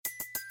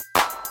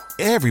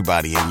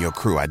Everybody in your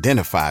crew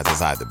identifies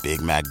as either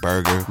Big Mac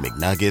Burger,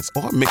 McNuggets,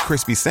 or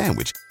McCrispy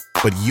Sandwich.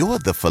 But you're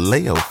the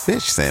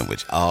Filet-O-Fish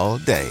Sandwich all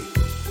day.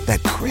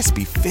 That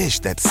crispy fish,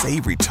 that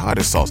savory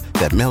tartar sauce,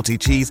 that melty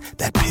cheese,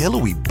 that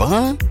pillowy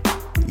bun.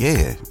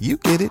 Yeah, you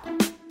get it.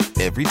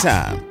 Every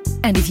time.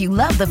 And if you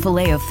love the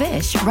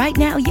Filet-O-Fish, right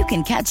now you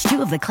can catch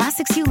two of the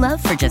classics you love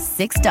for just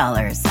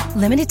 $6.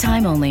 Limited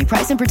time only.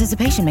 Price and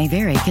participation may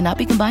vary. Cannot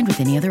be combined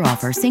with any other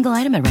offer. Single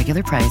item at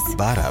regular price.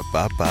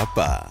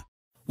 Ba-da-ba-ba-ba.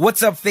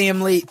 What's up,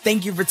 family?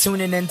 Thank you for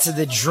tuning in to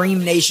the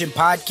Dream Nation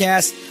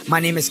podcast. My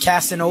name is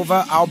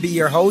Casanova. I'll be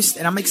your host,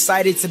 and I'm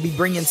excited to be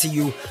bringing to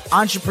you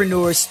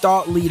entrepreneurs,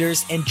 thought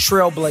leaders, and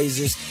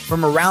trailblazers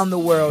from around the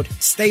world.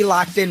 Stay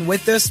locked in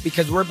with us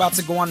because we're about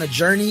to go on a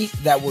journey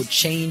that will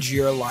change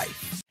your life.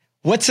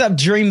 What's up,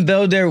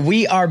 DreamBuilder?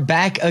 We are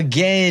back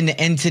again.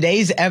 In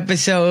today's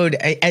episode,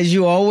 as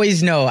you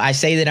always know, I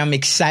say that I'm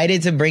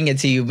excited to bring it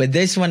to you, but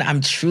this one I'm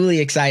truly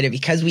excited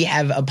because we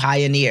have a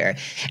pioneer.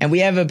 And we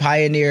have a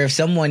pioneer of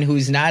someone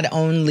who's not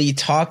only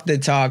talked the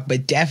talk,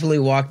 but definitely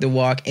walked the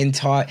walk and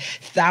taught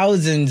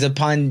thousands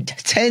upon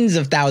tens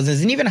of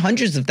thousands and even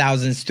hundreds of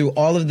thousands through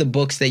all of the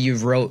books that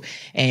you've wrote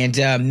and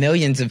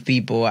millions of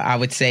people, I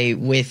would say,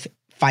 with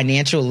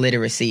financial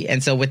literacy.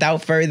 And so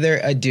without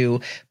further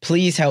ado,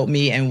 please help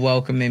me in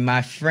welcoming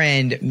my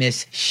friend,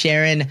 Miss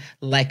Sharon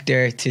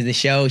Lechter, to the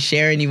show.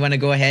 Sharon, you want to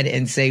go ahead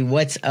and say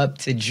what's up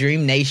to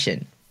Dream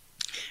Nation?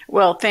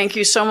 Well, thank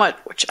you so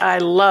much. I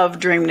love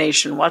Dream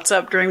Nation. What's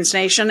up, Dreams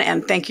Nation?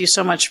 And thank you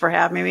so much for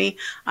having me.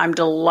 I'm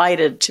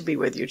delighted to be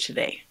with you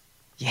today.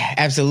 Yeah,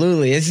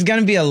 absolutely. This is going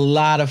to be a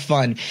lot of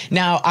fun.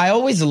 Now, I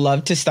always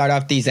love to start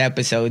off these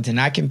episodes and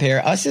I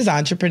compare us as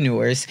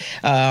entrepreneurs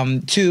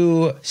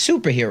to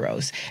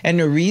superheroes. And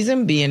the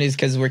reason being is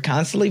because we're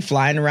constantly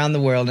flying around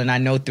the world. And I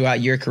know throughout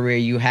your career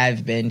you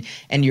have been,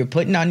 and you're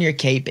putting on your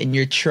cape and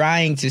you're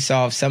trying to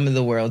solve some of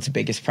the world's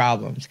biggest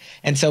problems.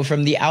 And so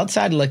from the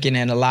outside looking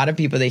in, a lot of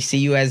people, they see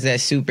you as a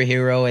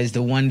superhero, as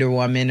the Wonder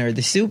Woman or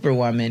the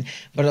Superwoman.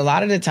 But a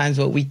lot of the times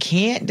what we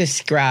can't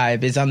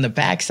describe is on the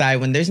backside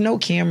when there's no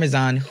cameras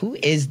on. Who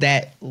is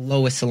that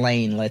Lois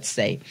Lane, let's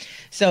say?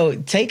 So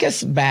take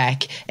us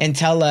back and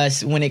tell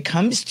us, when it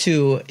comes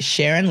to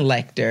Sharon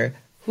Lechter,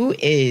 who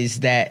is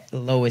that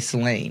Lois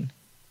Lane?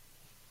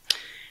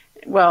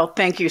 Well,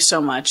 thank you so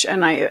much.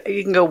 And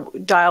you can go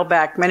dial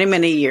back many,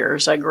 many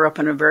years. I grew up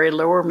in a very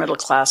lower middle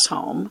class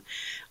home.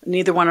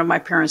 Neither one of my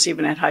parents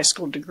even had high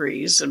school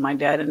degrees, and my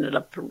dad ended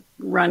up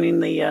running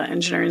the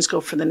engineering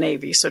school for the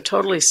Navy. So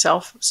totally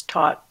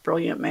self-taught,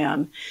 brilliant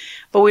man.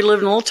 But we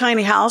lived in a little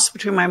tiny house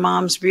between my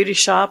mom's beauty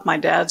shop, my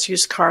dad's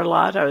used car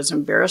lot. I was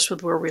embarrassed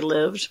with where we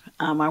lived.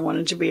 I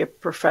wanted to be a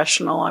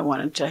professional. I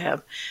wanted to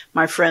have,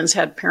 my friends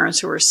had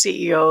parents who were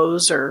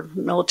CEOs or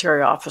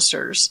military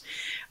officers.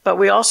 But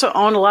we also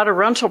owned a lot of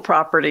rental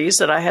properties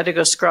that I had to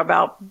go scrub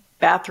out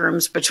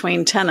bathrooms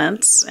between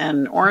tenants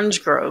and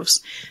orange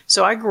groves.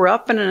 So I grew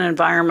up in an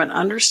environment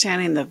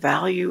understanding the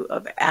value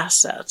of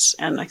assets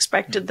and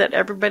expected that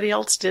everybody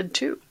else did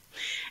too.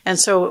 And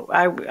so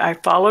I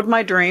followed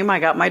my dream. I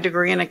got my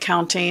degree in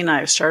accounting.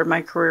 I started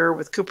my career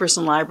with Coopers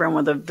Lybrand, one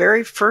of the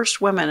very first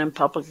women in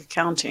public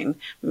accounting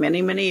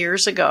many, many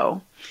years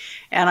ago.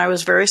 And I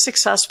was very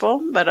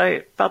successful, but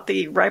about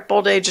the ripe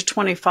old age of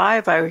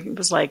 25, I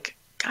was like,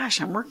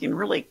 gosh, I'm working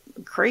really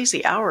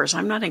crazy hours.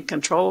 I'm not in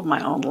control of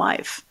my own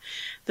life.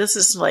 This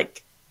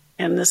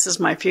is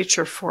my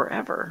future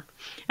forever.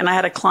 And I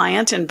had a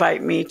client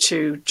invite me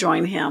to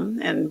join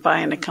him in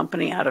buying a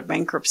company out of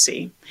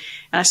bankruptcy.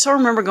 And I still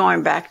remember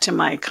going back to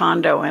my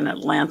condo in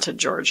Atlanta,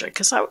 Georgia,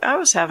 because I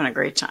was having a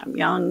great time,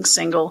 young,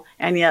 single,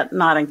 and yet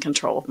not in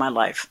control of my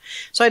life.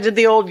 So I did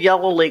the old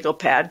yellow legal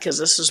pad, because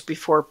this was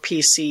before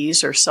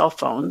PCs or cell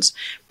phones,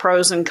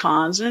 pros and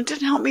cons, and it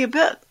didn't help me a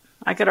bit.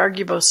 I could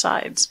argue both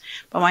sides,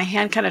 but my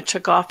hand kind of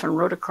took off and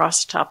wrote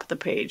across the top of the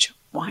page,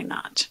 why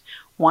not?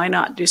 Why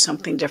not do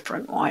something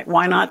different?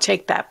 Why not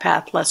take that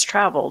path less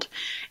traveled?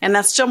 And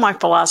that's still my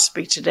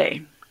philosophy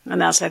today.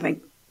 And that's, I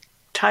think,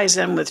 ties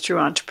in with true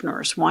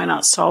entrepreneurs. Why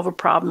not solve a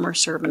problem or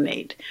serve a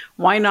need?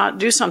 Why not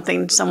do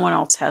something someone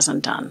else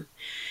hasn't done?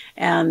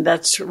 And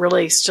that's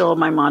really still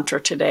my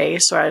mantra today.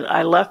 So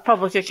I left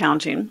public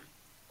accounting.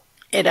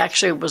 It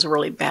actually was a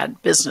really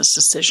bad business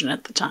decision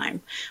at the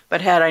time.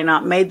 But had I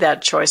not made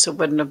that choice, I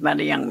wouldn't have met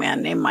a young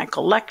man named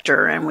Michael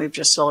Lechter, and we've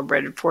just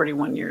celebrated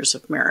 41 years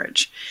of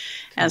marriage.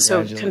 And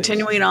so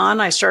continuing on,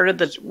 I started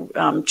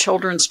the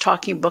children's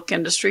talking book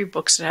industry,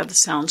 books that have the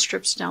sound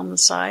strips down the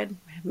side.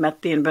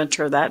 Met the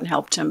inventor of that and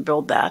helped him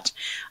build that.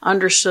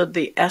 Understood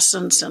the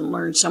essence and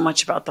learned so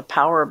much about the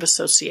power of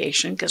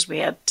association because we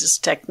had this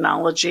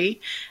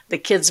technology. The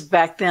kids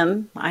back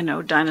then, I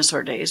know,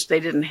 dinosaur days, they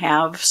didn't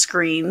have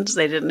screens.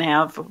 They didn't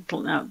have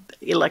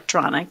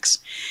electronics.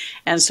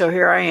 And so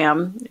here I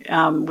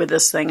am with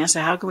this thing. I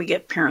said, how can we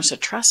get parents to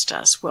trust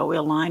us? Well, we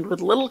aligned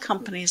with little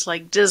companies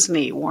like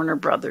Disney, Warner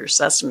Brothers,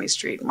 Sesame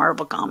Street,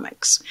 Marvel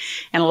Comics,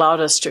 and allowed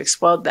us to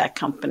explode that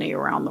company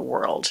around the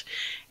world.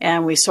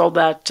 And we sold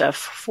that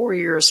 4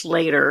 years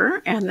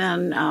later. And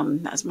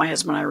then as my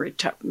husband and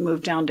I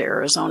moved down to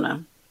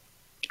Arizona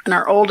And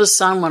our oldest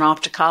son went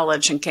off to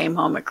college and came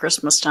home at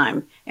Christmas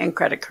time in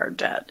credit card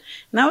debt.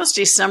 And that was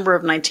December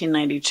of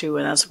 1992,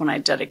 and that's when I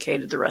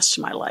dedicated the rest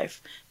of my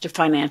life to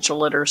financial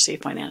literacy,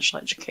 financial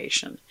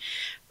education.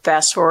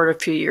 Fast forward a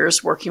few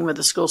years working with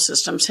the school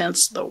systems,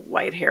 hence the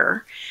white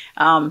hair.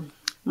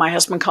 My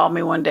husband called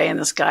me one day, and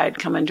this guy had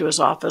come into his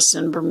office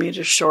in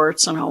Bermuda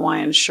shorts and a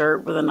Hawaiian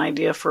shirt with an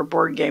idea for a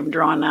board game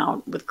drawn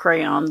out with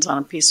crayons on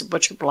a piece of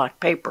butcher block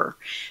paper.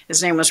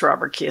 His name was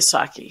Robert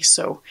Kiyosaki.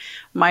 So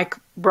Mike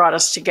brought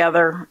us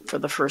together for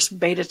the first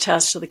beta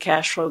test of the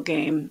cash flow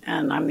game,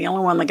 and I'm the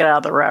only one that got out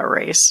of the rat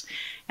race.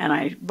 And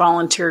I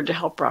volunteered to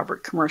help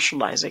Robert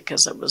commercialize it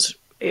because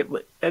it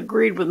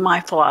agreed with my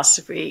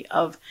philosophy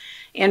of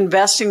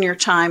investing your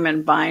time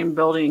in buying,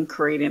 building,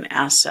 creating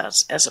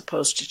assets as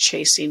opposed to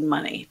chasing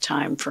money,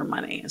 time for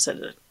money.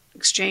 Instead of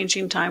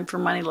exchanging time for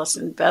money, let's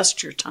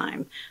invest your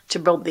time to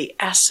build the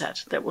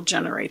asset that will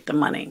generate the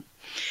money.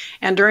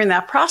 And during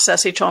that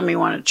process, he told me he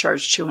wanted to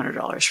charge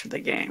 $200 for the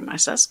game. I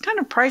said, that's kind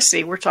of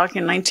pricey. We're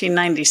talking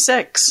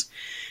 1996.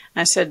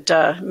 I said,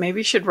 maybe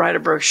you should write a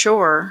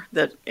brochure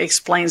that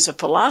explains the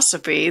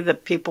philosophy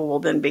that people will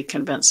then be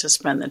convinced to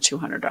spend the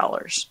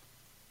 $200.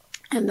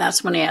 And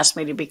that's when he asked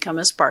me to become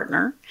his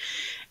partner.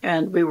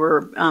 And we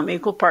were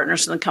equal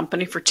partners in the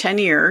company for 10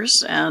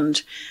 years.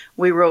 And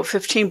we wrote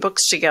 15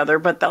 books together.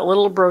 But that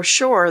little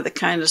brochure that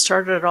kind of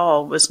started it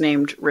all was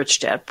named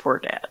Rich Dad, Poor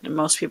Dad. And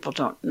most people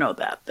don't know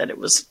that it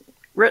was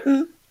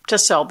written to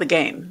sell the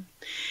game.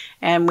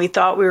 And we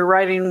thought we were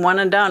writing one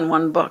and done,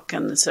 one book,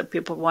 and said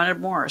people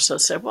wanted more. So I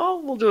said,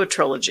 well, we'll do a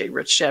trilogy,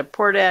 Rich Dad,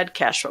 Poor Dad,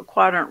 Cash Flow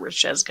Quadrant,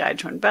 Rich Dad's Guide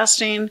to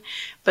Investing.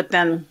 But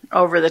then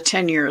over the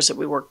 10 years that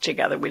we worked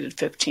together, we did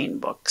 15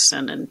 books.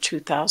 And in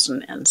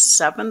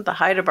 2007, the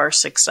height of our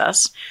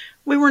success,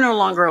 we were no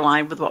longer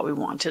aligned with what we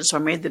wanted, so I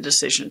made the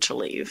decision to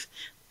leave.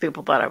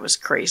 People thought I was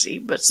crazy,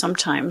 but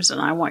sometimes, and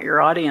I want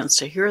your audience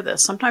to hear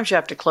this, sometimes you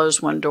have to close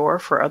one door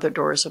for other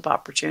doors of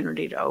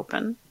opportunity to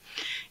open.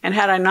 And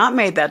had I not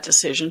made that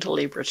decision to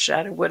leave Rich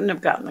Dad, I wouldn't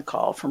have gotten the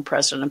call from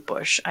President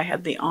Bush. I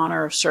had the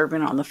honor of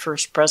serving on the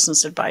first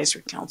President's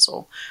Advisory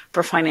Council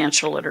for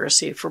Financial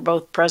Literacy for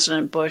both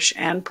President Bush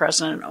and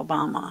President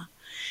Obama.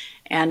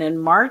 And in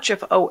March of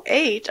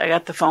 2008, I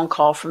got the phone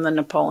call from the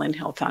Napoleon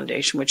Hill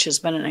Foundation, which has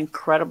been an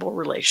incredible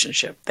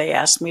relationship. They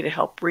asked me to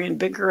help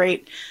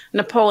reinvigorate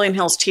Napoleon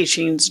Hill's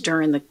teachings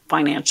during the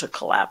financial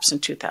collapse in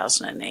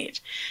 2008.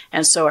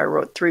 And so I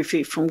wrote 3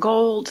 Feet from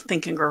Gold,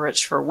 Think and Grow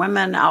Rich for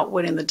Women,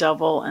 Outwitting the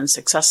Devil, and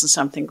Success in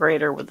Something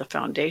Greater with the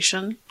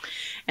foundation.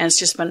 And it's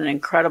just been an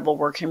incredible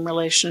working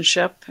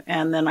relationship.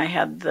 And then I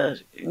had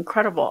the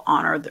incredible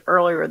honor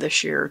earlier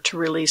this year to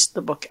release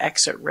the book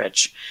Exit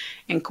Rich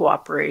in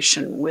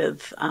cooperation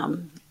with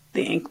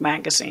the Inc.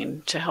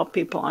 magazine to help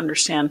people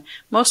understand.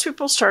 Most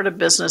people start a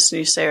business and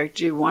you say,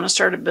 do you want to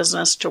start a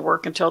business to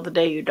work until the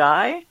day you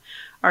die?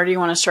 Or do you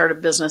want to start a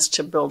business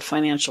to build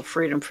financial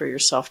freedom for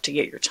yourself to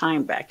get your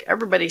time back?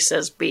 Everybody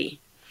says B,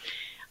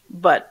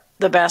 but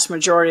the vast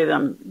majority of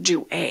them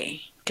do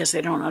A, because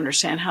they don't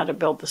understand how to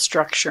build the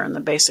structure and the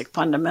basic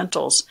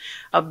fundamentals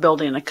of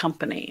building a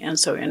company. And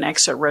so in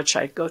Exit Rich,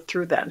 I go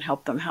through that and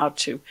help them how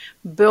to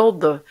build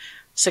the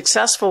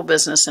successful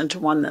business into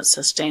one that's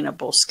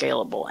sustainable,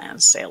 scalable,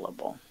 and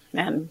saleable.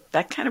 And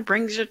that kind of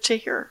brings you to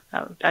here.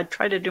 I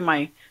try to do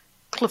my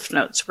Cliff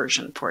Notes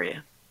version for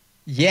you.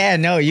 Yeah,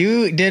 no,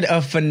 you did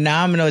a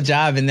phenomenal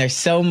job, and there's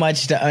so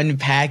much to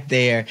unpack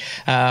there.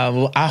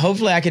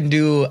 Hopefully I can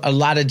do a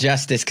lot of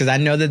justice, because I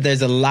know that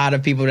there's a lot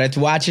of people that's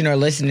watching or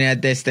listening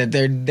at this that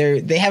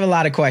they have a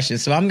lot of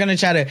questions. So I'm going to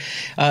try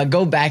to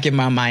go back in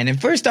my mind. And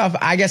first off,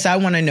 I guess I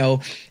want to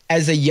know,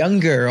 as a young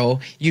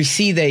girl, you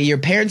see that your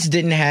parents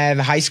didn't have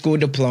high school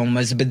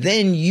diplomas, but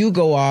then you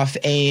go off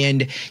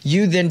and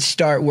you then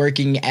start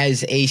working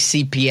as a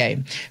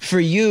CPA. For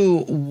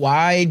you,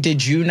 why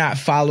did you not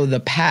follow the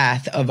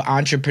path of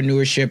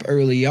entrepreneurship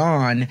early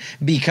on?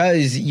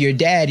 Because your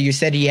dad, you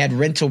said he had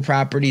rental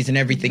properties and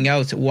everything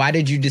else. Why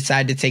did you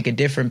decide to take a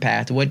different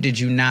path? What did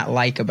you not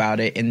like about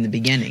it in the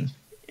beginning?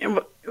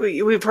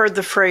 We've heard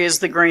the phrase,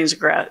 the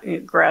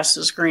grass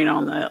is green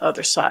on the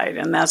other side.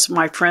 And that's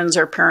my friends,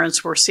 our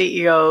parents were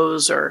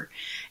CEOs,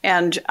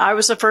 and I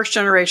was the first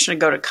generation to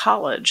go to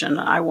college, and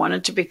I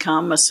wanted to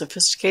become a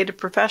sophisticated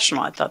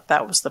professional. I thought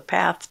that was the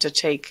path to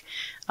take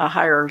a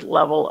higher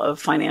level of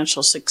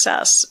financial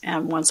success.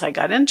 And once I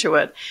got into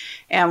it,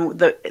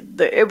 and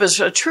it was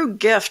a true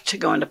gift to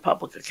go into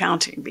public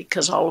accounting,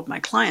 because all of my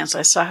clients,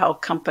 I saw how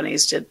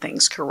companies did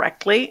things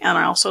correctly, and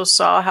I also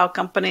saw how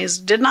companies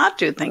did not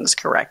do things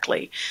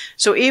correctly.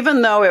 So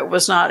even though it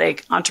was not an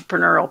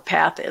entrepreneurial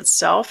path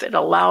itself, it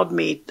allowed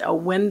me a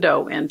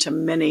window into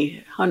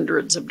many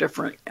hundreds of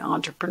different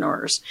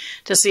entrepreneurs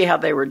to see how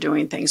they were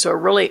doing things. So it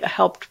really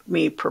helped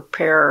me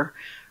prepare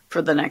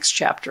for the next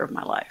chapter of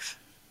my life.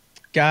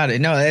 Got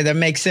it. No, that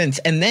makes sense.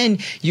 And then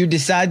you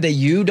decide that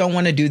you don't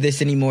want to do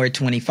this anymore at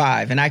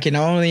 25. And I can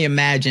only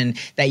imagine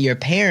that your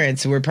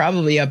parents were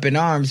probably up in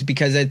arms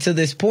because to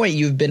this point,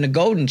 you've been a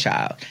golden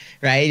child,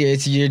 right?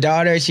 It's your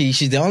daughter.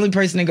 She's the only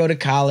person to go to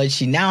college.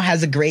 She now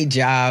has a great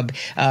job.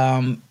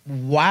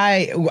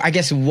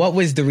 What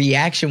was the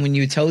reaction when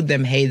you told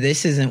them, hey,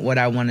 this isn't what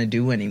I want to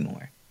do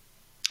anymore?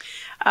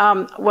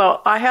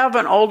 Well, I have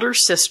an older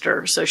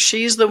sister, so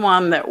she's the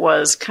one that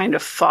was kind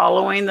of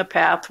following the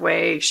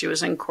pathway. She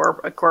was in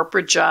a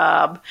corporate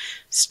job,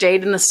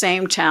 stayed in the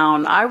same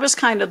town. I was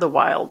kind of the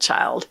wild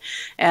child,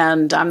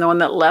 and I'm the one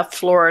that left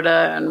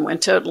Florida and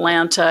went to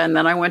Atlanta, and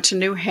then I went to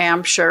New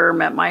Hampshire,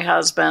 met my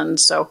husband.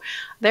 So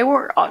they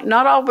were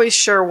not always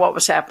sure what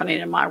was happening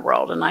in my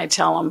world, and I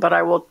tell them,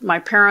 but my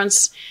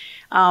parents,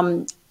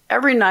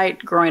 every night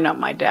growing up,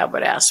 my dad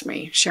would ask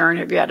me, Sharon,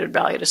 have you added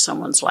value to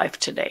someone's life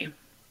today?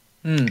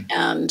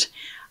 And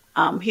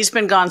he's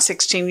been gone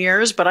 16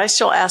 years, but I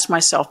still ask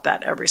myself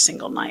that every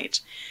single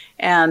night.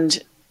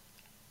 And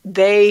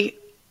they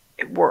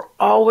were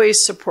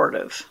always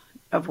supportive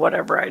of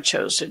whatever I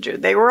chose to do.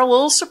 They were a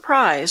little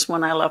surprised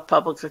when I left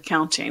public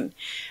accounting,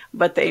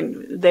 but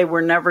they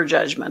were never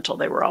judgmental.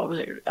 They were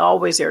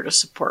always there to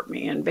support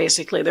me. And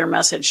basically their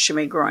message to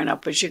me growing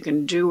up was you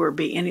can do or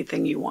be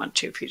anything you want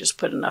to if you just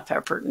put enough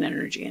effort and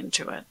energy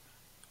into it.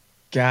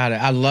 Got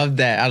it. I love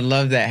that.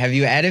 Have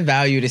you added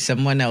value to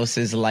someone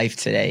else's life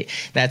today?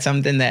 That's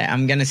something that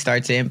I'm going to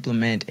start to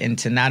implement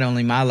into not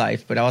only my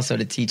life, but also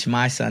to teach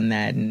my son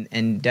that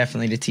and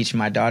definitely to teach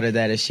my daughter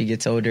that as she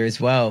gets older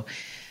as well.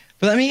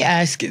 But let me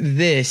ask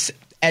this.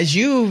 I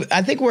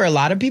think where a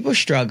lot of people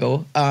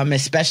struggle,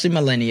 especially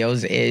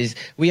millennials, is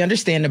we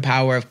understand the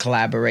power of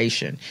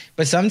collaboration.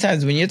 But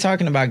sometimes when you're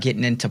talking about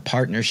getting into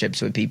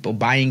partnerships with people,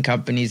 buying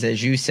companies,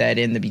 as you said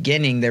in the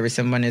beginning, there was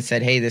someone that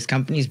said, hey, this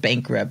company's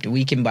bankrupt.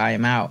 We can buy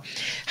them out.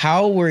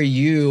 How were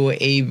you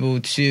able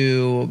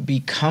to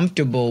be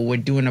comfortable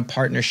with doing a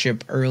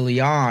partnership early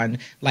on?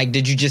 Like,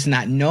 did you just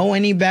not know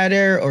any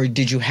better? Or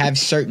did you have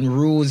certain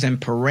rules and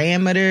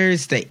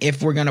parameters that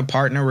if we're going to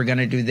partner, we're going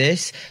to do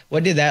this?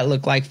 What did that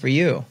look like for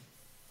you?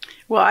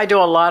 Well, I do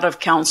a lot of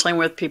counseling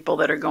with people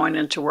that are going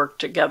into work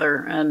together,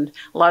 and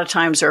a lot of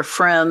times they're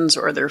friends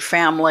or their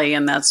family,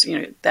 and that's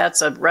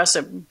a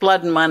recipe.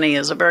 Blood and money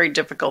is a very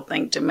difficult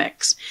thing to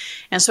mix.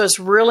 And so it's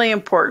really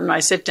important. I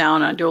sit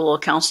down and I do a little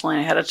counseling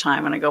ahead of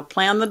time, and I go,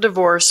 plan the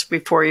divorce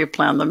before you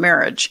plan the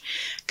marriage.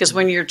 Because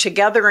when you're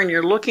together and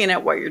you're looking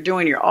at what you're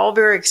doing, you're all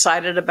very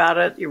excited about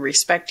it. You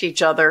respect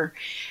each other,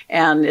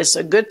 and it's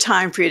a good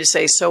time for you to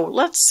say, so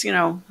let's,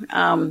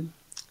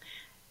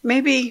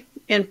 maybe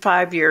in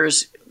 5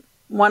 years,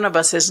 one of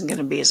us isn't going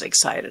to be as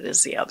excited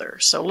as the other.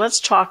 So let's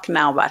talk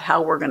now about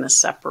how we're going to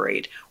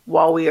separate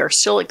while we are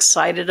still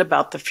excited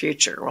about the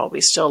future, while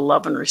we still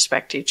love and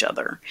respect each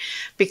other.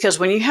 Because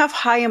when you have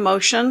high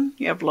emotion,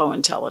 you have low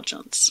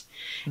intelligence.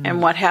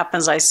 And what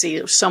happens, I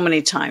see so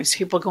many times,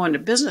 people go into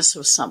business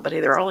with somebody,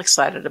 they're all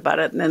excited about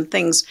it, and then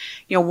things,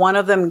 one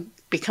of them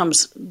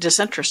becomes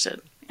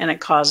disinterested, and it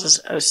causes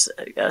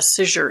a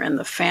scissor in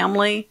the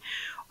family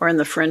or in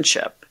the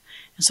friendship.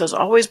 And so it's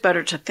always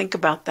better to think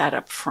about that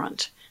up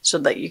front, so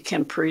that you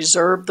can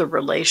preserve the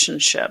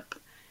relationship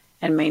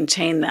and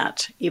maintain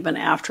that even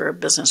after a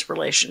business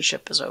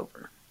relationship is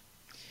over.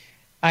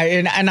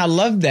 And I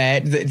love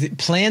that.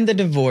 Plan the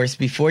divorce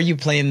before you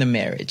plan the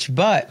marriage.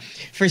 But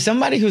for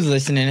somebody who's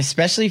listening,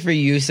 especially for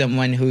you,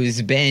 someone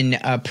who's been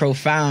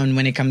profound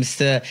when it comes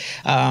to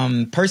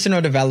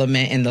personal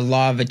development and the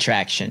law of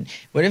attraction,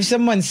 what if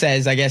someone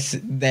says, I guess,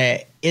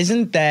 that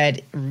isn't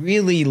that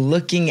really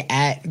looking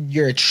at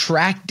you're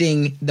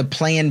attracting the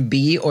plan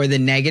B or the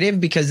negative?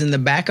 Because in the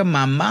back of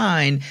my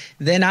mind,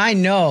 then I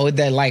know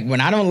that like when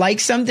I don't like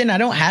something, I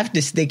don't have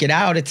to stick it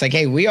out. It's like,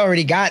 hey, we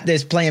already got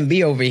this plan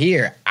B over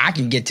here. I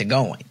can get to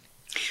going.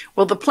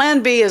 Well, the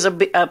plan B is a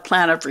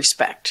plan of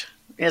respect.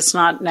 It's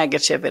not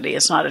negativity.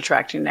 It's not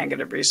attracting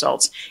negative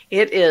results.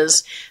 It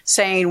is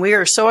saying we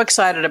are so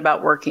excited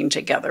about working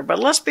together, but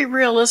let's be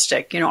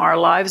realistic. Our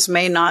lives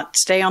may not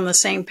stay on the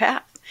same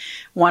path.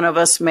 One of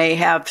us may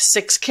have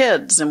 6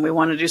 kids and we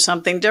want to do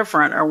something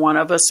different, or one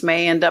of us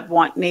may end up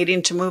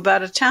needing to move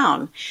out of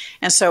town.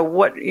 And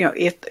so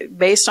if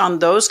based on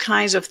those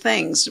kinds of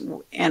things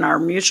and our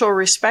mutual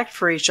respect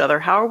for each other,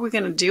 how are we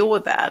going to deal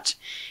with that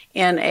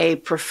in a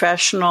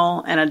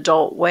professional and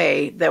adult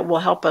way that will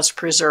help us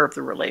preserve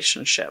the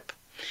relationship?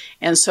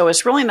 And so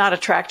it's really not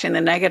attracting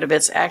the negative.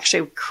 It's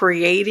actually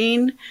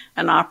creating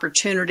an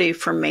opportunity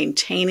for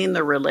maintaining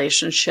the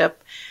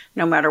relationship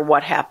no matter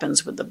what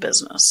happens with the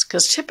business.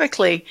 Because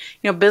typically,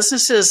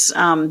 businesses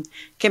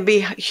can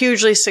be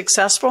hugely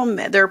successful.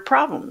 There are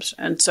problems.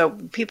 And so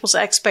people's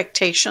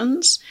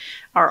expectations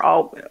are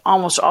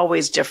almost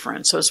always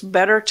different. So it's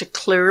better to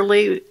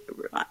clearly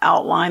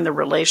outline the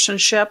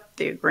relationship,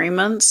 the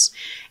agreements,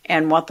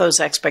 and what those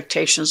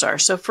expectations are.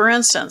 So for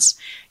instance,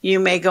 you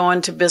may go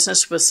into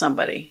business with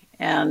somebody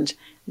and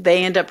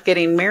they end up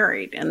getting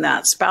married, and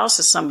that spouse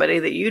is somebody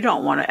that you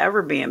don't want to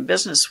ever be in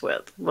business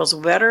with. Well, it's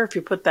better if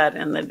you put that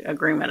in the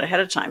agreement ahead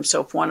of time.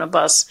 So if one of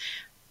us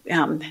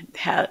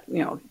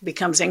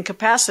becomes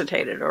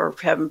incapacitated, or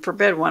heaven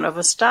forbid, one of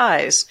us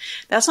dies.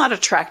 That's not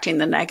attracting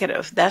the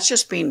negative. That's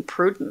just being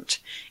prudent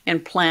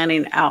in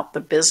planning out the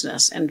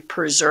business and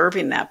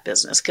preserving that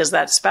business, because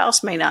that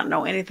spouse may not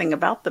know anything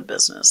about the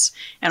business,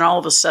 and all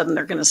of a sudden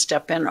they're going to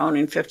step in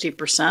owning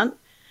 50%.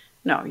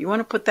 No, you want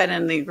to put that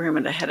in the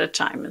agreement ahead of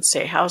time and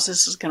say, how's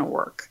this going to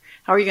work?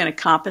 How are you going to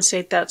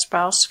compensate that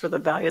spouse for the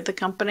value of the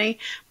company,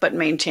 but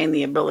maintain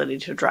the ability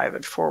to drive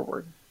it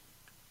forward?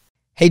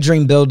 Hey,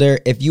 Dream Builder,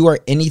 if you are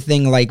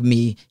anything like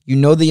me, you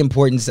know the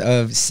importance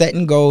of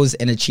setting goals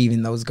and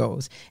achieving those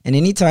goals. And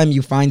anytime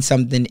you find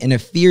something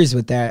interferes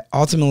with that,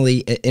 ultimately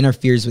it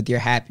interferes with your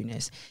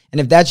happiness. And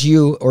if that's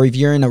you, or if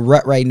you're in a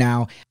rut right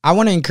now, I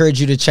want to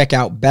encourage you to check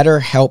out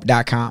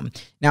BetterHelp.com.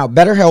 Now,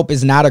 BetterHelp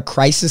is not a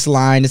crisis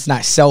line. It's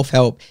not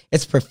self-help.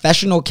 It's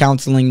professional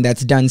counseling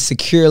that's done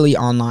securely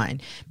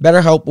online.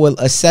 BetterHelp will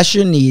assess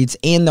your needs,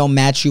 and they'll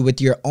match you with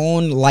your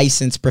own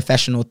licensed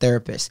professional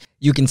therapist.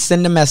 You can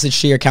send a message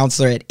to your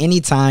counselor at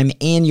any time,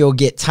 and you'll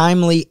get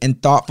timely and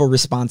thoughtful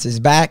responses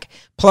back.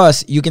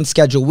 Plus, you can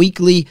schedule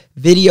weekly,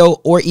 video,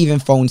 or even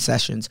phone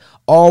sessions,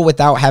 all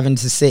without having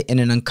to sit in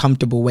an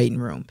uncomfortable waiting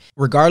room.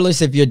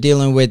 Regardless if you're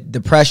dealing with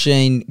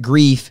depression,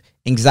 grief,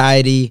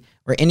 anxiety,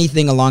 or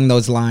anything along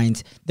those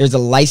lines, there's a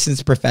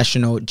licensed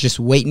professional just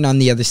waiting on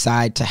the other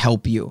side to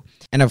help you.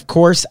 And of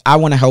course, I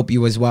want to help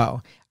you as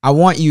well. I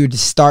want you to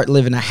start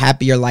living a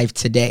happier life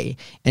today.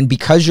 And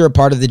because you're a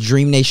part of the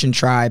Dream Nation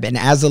tribe, and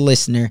as a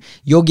listener,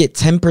 you'll get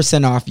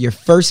 10% off your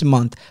first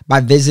month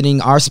by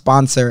visiting our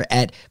sponsor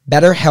at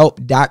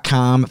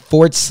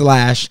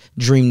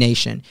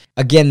betterhelp.com/DreamNation.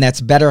 Again,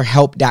 that's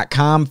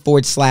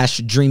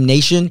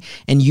betterhelp.com/DreamNation.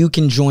 And you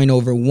can join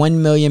over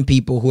 1 million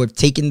people who have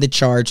taken the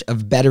charge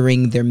of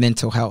bettering their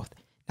mental health.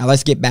 Now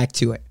let's get back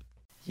to it.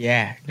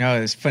 Yeah,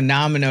 no, it's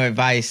phenomenal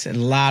advice. A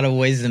lot of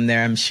wisdom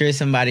there. I'm sure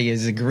somebody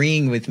is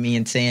agreeing with me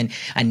and saying,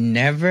 I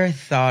never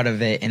thought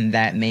of it in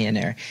that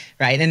manner,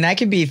 right? And that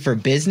could be for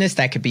business.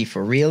 That could be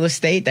for real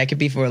estate. That could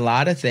be for a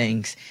lot of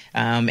things.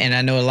 And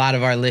I know a lot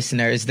of our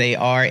listeners, they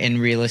are in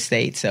real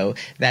estate. So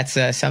that's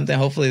something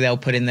hopefully they'll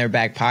put in their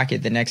back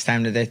pocket the next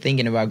time that they're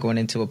thinking about going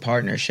into a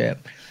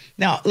partnership.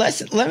 Now,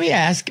 let me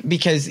ask,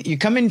 because you're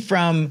coming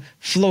from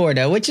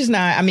Florida, which is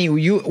not, I mean,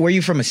 were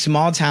you from a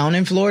small town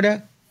in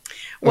Florida?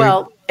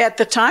 Well, at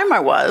the time I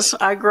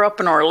grew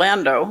up in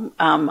Orlando.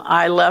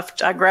 I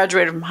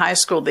graduated from high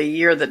school the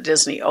year that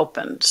Disney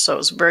opened. So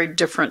it's a very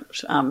different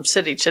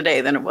city today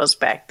than it was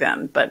back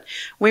then. But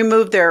we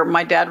moved there.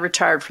 My dad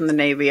retired from the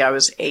Navy. I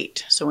was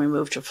 8. So we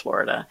moved to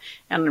Florida,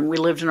 and we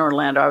lived in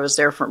Orlando. I was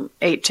there from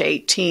 8 to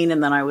 18.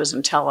 And then I was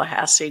in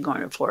Tallahassee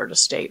going to Florida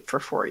State for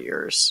 4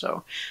 years.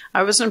 So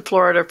I was in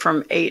Florida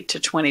from 8 to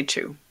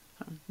 22.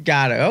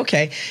 Got it.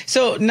 Okay.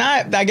 So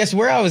I guess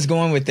where I was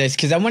going with this,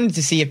 because I wanted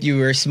to see if you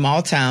were a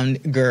small town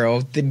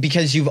girl,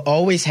 because you've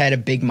always had a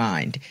big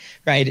mind,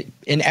 right?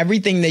 In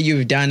everything that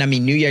you've done, I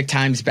mean, New York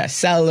Times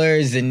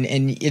bestsellers, and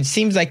it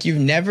seems like you've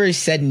never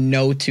said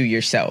no to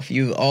yourself.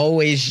 You've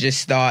always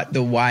just thought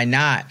the why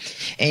not.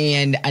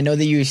 And I know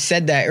that you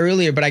said that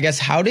earlier, but I guess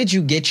how did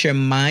you get your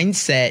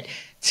mindset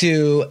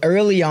to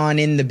early on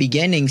in the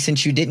beginning,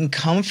 since you didn't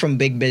come from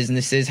big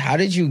businesses? How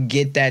did you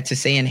get that to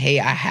saying, hey,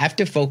 I have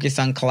to focus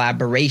on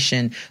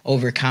collaboration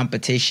over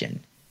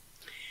competition?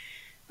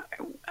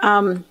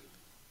 That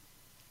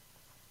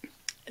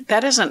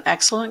is an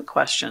excellent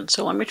question.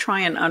 So let me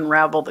try and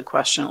unravel the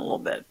question a little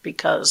bit,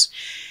 because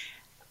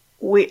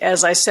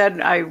as I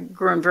said, I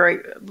grew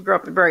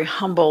up in very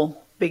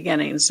humble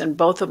beginnings, and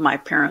both of my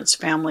parents'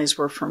 families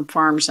were from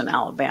farms in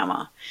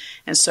Alabama.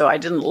 And so I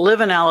didn't live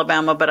in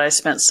Alabama, but I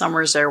spent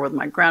summers there with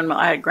my grandma.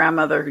 I had a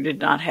grandmother who did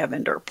not have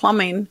indoor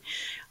plumbing.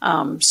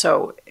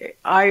 So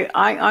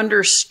I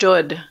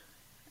understood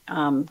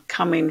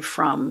coming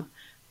from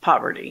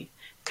poverty,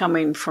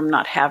 coming from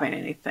not having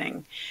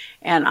anything.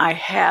 And I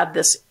had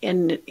this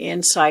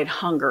inside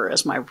hunger,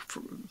 as my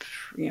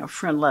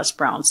friend Les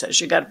Brown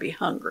says, you got to be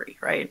hungry,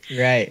 right?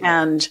 Right.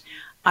 And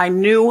I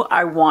knew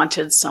I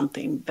wanted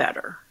something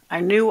better. I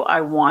knew I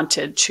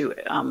wanted to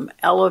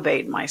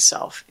elevate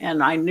myself,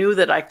 and I knew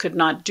that I could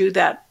not do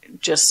that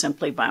just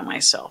simply by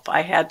myself.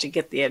 I had to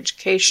get the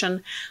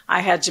education.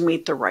 I had to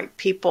meet the right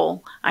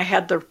people. I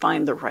had to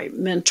find the right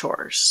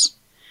mentors.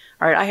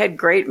 All right, I had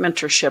great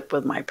mentorship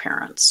with my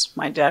parents.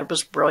 My dad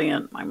was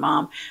brilliant, my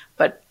mom,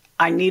 but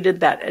I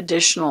needed that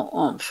additional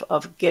oomph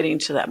of getting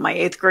to that. My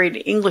 8th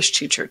grade English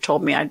teacher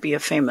told me I'd be a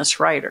famous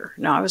writer.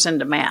 Now, I was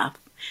into math.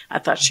 I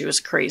thought she was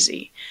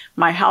crazy.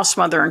 My house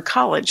mother in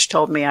college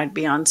told me I'd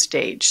be on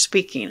stage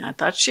speaking. I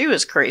thought she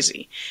was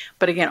crazy.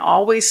 But again,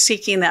 always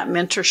seeking that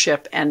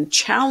mentorship and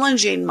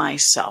challenging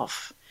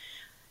myself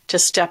to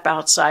step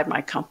outside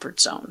my comfort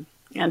zone.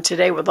 And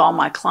today with all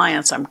my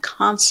clients, I'm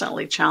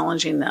constantly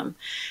challenging them.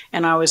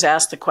 And I always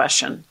ask the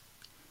question,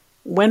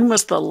 when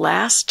was the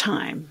last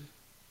time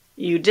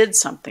you did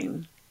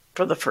something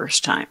for the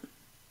first time?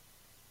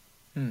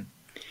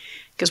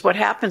 Because what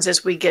happens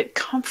is we get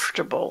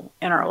comfortable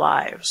in our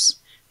lives.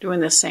 doing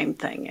the same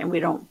thing, and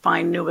we don't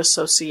find new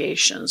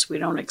associations. We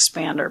don't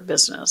expand our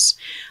business.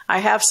 I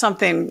have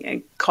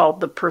something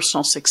called the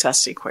Personal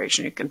Success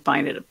Equation. You can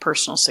find it at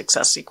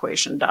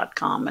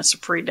personalsuccessequation.com. It's a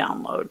free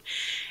download.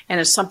 And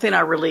it's something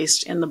I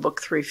released in the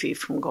book 3 Feet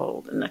from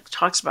Gold. And it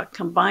talks about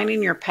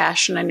combining your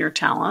passion and your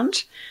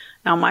talent.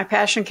 Now, my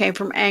passion came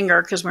from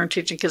anger because we're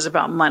teaching kids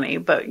about money,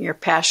 but your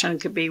passion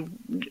could be,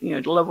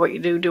 to love what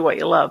you do what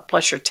you love,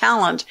 plus your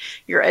talent,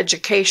 your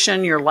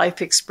education, your life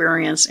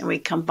experience, and we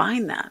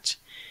combine that.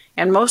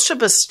 And most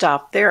of us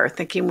stop there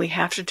thinking we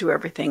have to do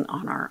everything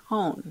on our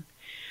own.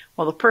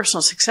 Well, the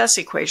personal success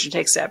equation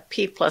takes that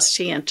P plus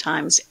T and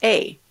times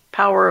A,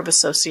 power of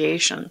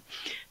association.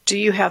 Do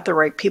you have the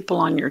right people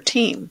on your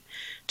team?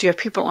 Do you have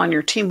people on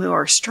your team who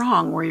are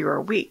strong where you are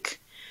weak?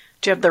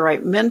 Do you have the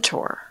right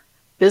mentor?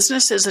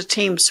 Business is a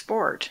team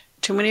sport.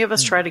 Too many of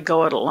us try to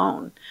go it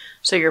alone.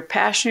 So your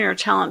passion, your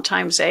talent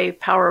times A,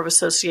 power of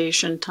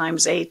association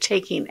times A,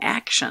 taking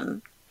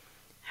action.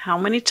 How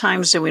many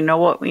times do we know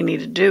what we need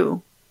to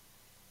do?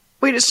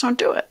 We just don't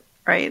do it,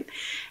 right?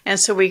 And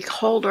so we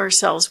hold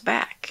ourselves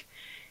back.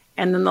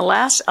 And then the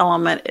last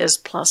element is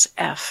plus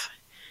F,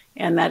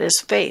 and that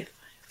is faith.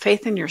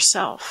 Faith in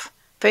yourself,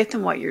 faith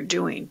in what you're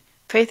doing,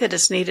 faith that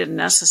is needed and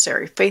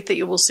necessary, faith that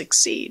you will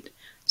succeed.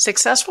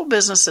 Successful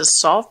businesses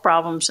solve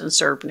problems and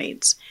serve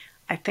needs.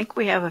 I think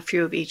we have a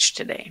few of each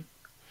today.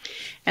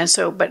 And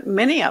so, but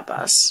many of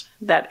us,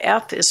 that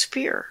F is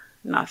fear,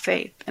 not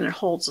faith, and it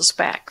holds us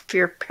back.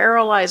 Fear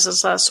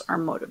paralyzes us or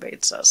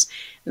motivates us.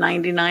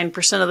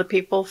 99% of the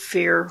people,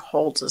 fear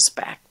holds us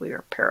back. We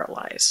are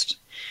paralyzed.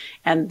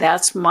 And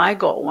that's my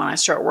goal when I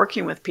start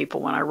working with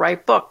people, when I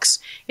write books,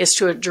 is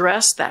to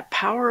address that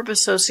power of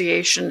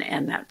association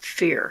and that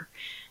fear.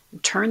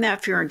 And turn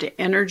that fear into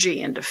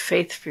energy, into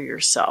faith for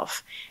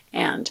yourself,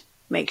 and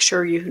make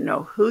sure you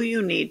know who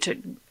you need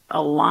to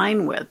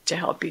align with to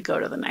help you go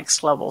to the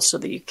next level so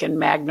that you can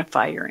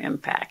magnify your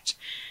impact.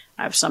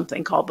 I have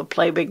something called the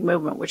Play Big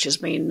Movement, which is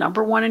being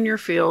number one in your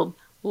field,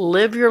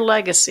 live your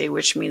legacy,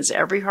 which means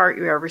every heart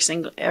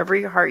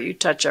you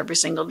touch every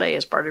single day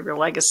is part of your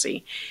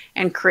legacy,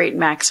 and create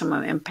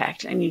maximum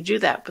impact. And you do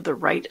that with the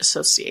right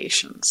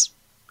associations.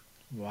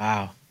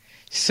 Wow.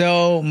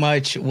 So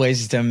much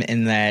wisdom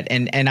in that.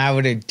 And I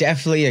would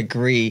definitely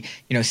agree.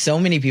 So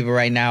many people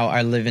right now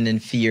are living in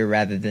fear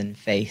rather than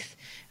faith.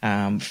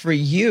 For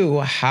you,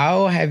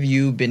 how have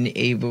you been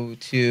able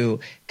to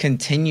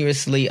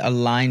continuously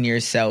align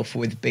yourself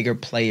with bigger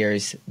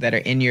players that are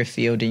in your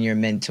field and your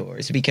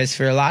mentors? Because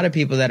for a lot of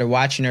people that are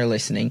watching or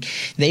listening,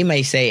 they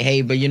may say,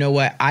 hey, but you know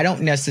what? I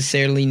don't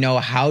necessarily know,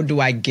 how do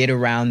I get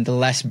around the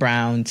Les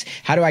Browns?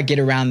 How do I get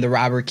around the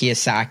Robert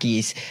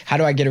Kiyosakis? How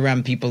do I get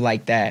around people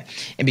like that?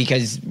 And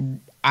because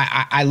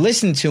I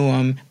listen to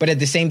them, but at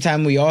the same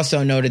time, we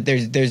also know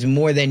that there's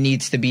more that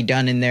needs to be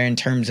done in there in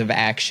terms of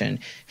action.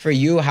 For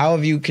you, how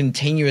have you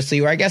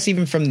continuously, or I guess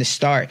even from the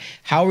start,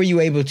 how were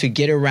you able to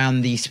get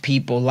around these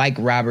people like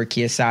Robert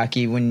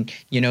Kiyosaki when,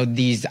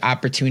 these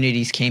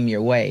opportunities came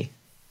your way?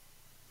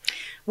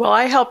 Well,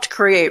 I helped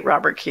create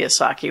Robert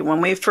Kiyosaki.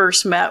 When we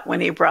first met,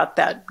 when he brought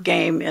that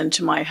game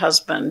into my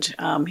husband,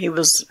 he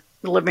was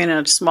living in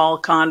a small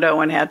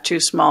condo and had 2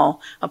 small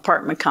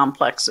apartment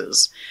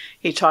complexes.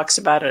 He talks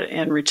about it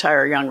in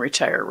Retire Young,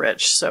 Retire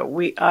Rich.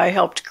 So I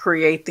helped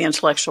create the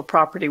intellectual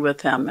property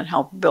with him and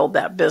help build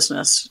that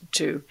business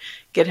to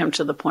get him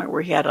to the point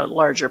where he had a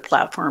larger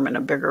platform and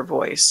a bigger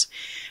voice.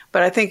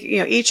 But I think,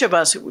 each of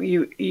us,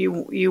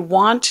 you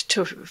want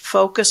to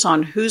focus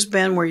on who's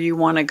been where you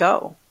want to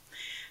go.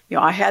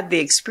 I had the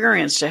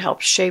experience to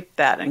help shape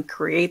that and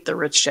create the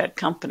Rich Dad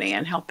Company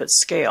and help it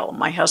scale.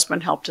 My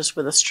husband helped us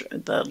with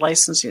the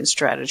licensing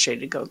strategy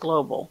to go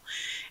global.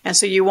 And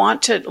so you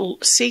want to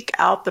seek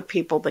out the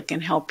people that can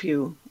help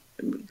you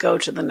go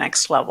to the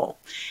next level.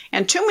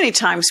 And too many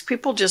times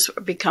people just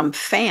become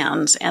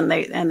fans and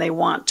they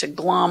want to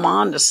glom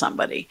on to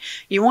somebody.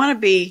 You want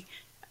to be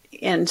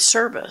in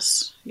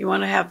service. You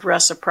want to have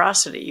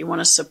reciprocity. You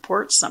want to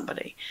support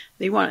somebody.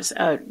 You want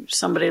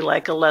somebody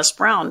like a Les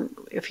Brown.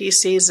 If he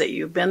sees that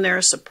you've been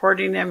there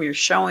supporting him, you're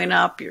showing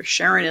up, you're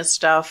sharing his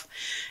stuff,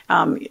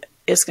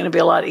 it's going to be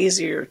a lot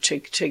easier to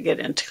get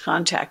into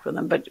contact with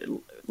him. But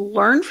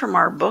learn from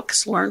our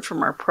books, learn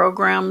from our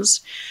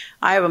programs.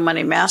 I have a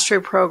money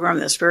mastery program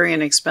that's very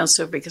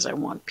inexpensive because I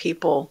want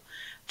people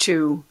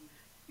to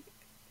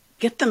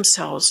get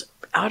themselves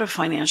out of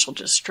financial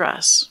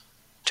distress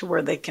to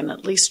where they can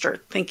at least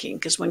start thinking.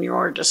 Because when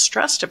you're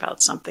distressed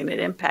about something, it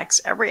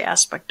impacts every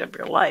aspect of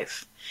your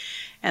life.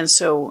 And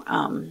so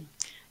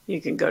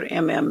you can go to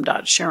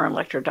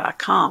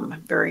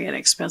mm.sharonlechter.com, very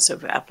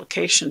inexpensive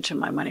application to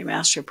my Money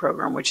Mastery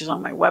program, which is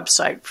on my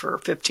website for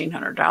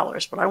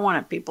 $1,500. But I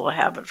wanted people to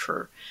have it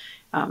for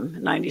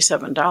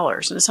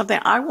 $97. And it's something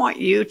I want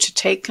you to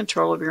take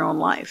control of your own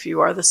life.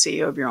 You are the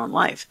CEO of your own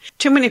life.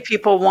 Too many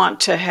people want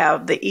to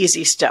have the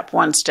easy step,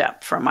 one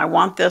step from I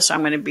want this,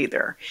 I'm going to be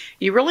there.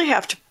 You really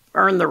have to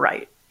earn the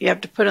right. You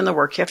have to put in the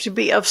work. You have to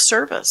be of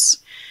service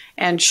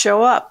and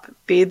show up,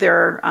 be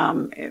there,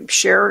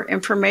 share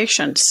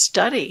information,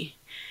 study.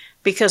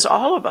 Because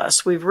all of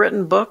us, we've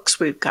written books,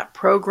 we've got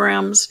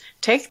programs.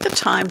 Take the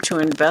time to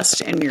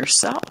invest in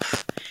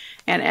yourself.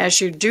 And as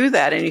you do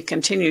that and you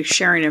continue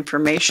sharing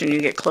information, you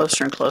get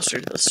closer and closer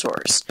to the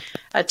source.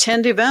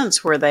 Attend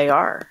events where they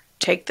are.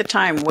 Take the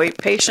time, wait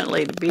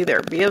patiently to be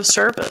there, be of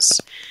service.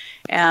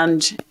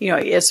 And,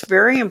 it's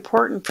very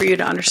important for you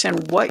to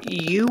understand what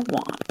you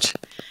want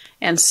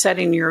and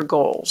setting your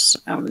goals.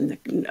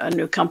 A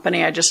new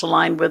company I just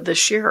aligned with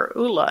this year,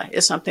 ULA,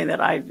 is something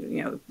that I,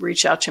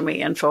 reach out to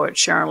me, info at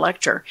Sharon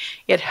Lechter.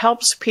 It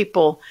helps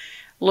people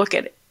look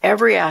at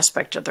every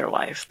aspect of their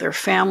life, their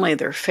family,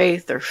 their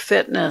faith, their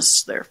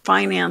fitness, their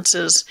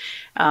finances,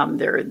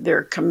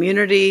 their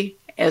community,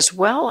 as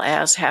well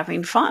as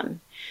having fun.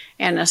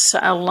 And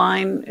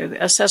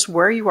assess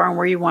where you are and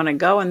where you want to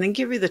go, and then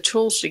give you the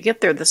tools to get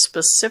there that's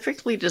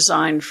specifically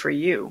designed for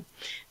you.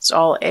 It's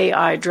all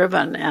AI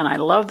driven, and I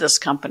love this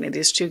company.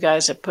 These two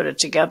guys that put it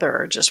together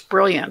are just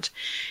brilliant.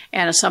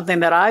 And it's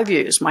something that I've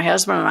used. My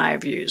husband and I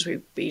have used.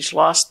 We've each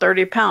lost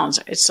 30 pounds.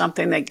 It's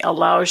something that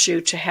allows you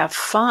to have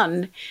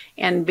fun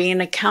and being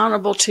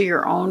accountable to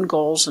your own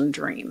goals and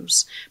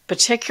dreams,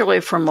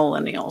 particularly for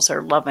millennials.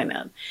 They're loving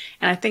it.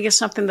 And I think it's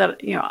something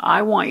that,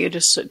 I want you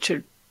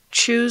to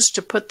choose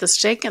to put the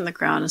stake in the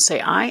ground and say,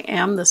 I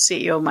am the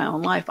CEO of my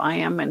own life. I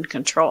am in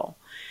control.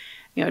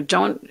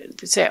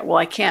 Don't say, well,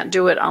 I can't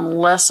do it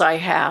unless I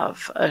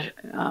have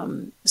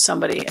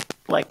somebody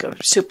like a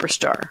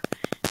superstar.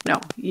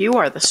 No, you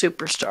are the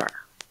superstar.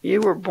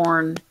 You were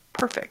born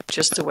perfect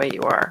just the way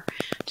you are.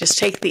 Just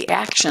take the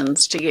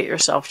actions to get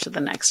yourself to the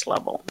next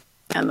level.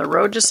 And the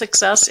road to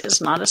success is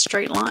not a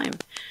straight line.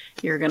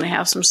 You're going to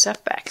have some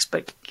setbacks,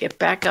 but get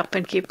back up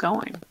and keep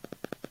going.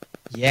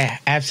 Yeah,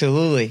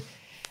 absolutely.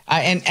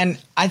 And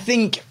I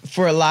think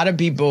for a lot of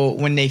people,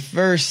 when they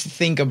first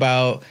think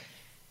about,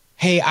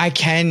 hey, I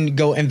can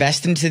go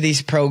invest into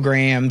these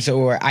programs,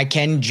 or I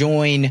can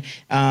join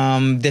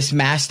this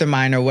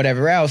mastermind or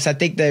whatever else, I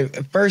think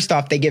that first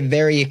off, they get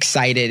very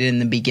excited in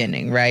the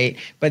beginning, right?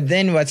 But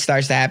then what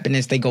starts to happen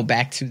is they go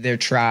back to their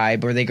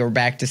tribe, or they go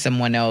back to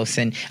someone else.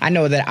 And I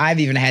know that I've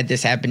even had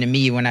this happen to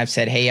me when I've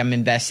said, hey, I'm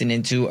investing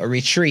into a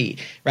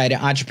retreat, right? An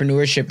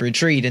entrepreneurship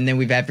retreat. And then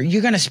we've had,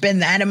 you're going to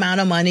spend that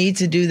amount of money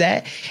to do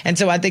that. And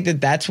so I think that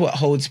that's what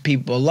holds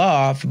people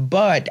off.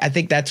 But I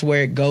think that's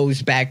where it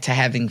goes back to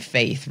having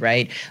faith, right?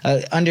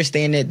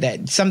 Understand it,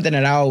 that something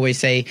that I always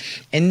say,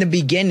 in the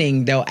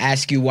beginning, they'll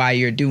ask you why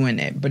you're doing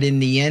it, but in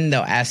the end,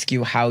 they'll ask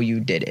you how you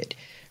did it,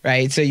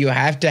 right? So you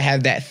have to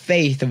have that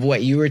faith of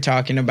what you were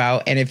talking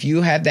about. And if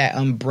you have that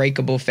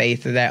unbreakable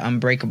faith or that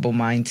unbreakable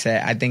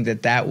mindset, I think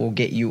that that will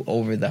get you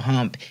over the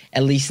hump,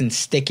 at least in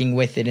sticking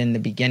with it in the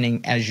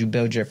beginning as you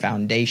build your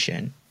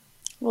foundation.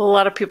 Well, a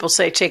lot of people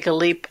say take a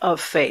leap of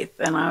faith,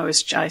 and I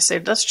say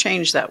let's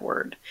change that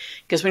word,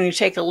 because when you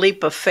take a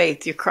leap of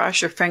faith, you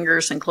cross your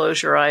fingers and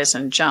close your eyes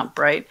and jump,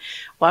 right?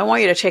 Well, I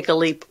want you to take a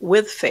leap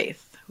with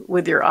faith,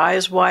 with your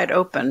eyes wide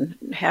open,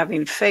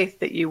 having faith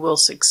that you will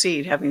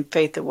succeed, having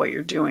faith in what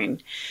you're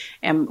doing.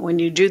 And when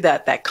you do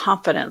that, that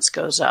confidence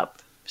goes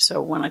up.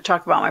 So when I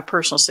talk about my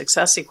personal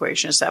success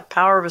equation, it's that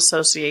power of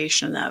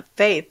association, that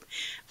faith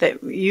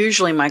that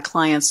usually my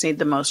clients need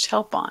the most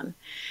help on.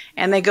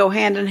 And they go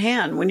hand in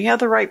hand. When you have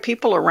the right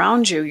people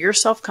around you, your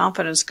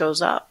self-confidence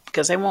goes up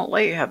because they won't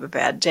let you have a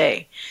bad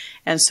day.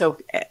 And so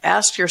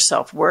ask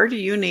yourself, where do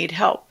you need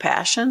help?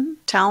 Passion,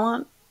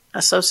 talent,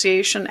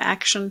 association,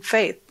 action,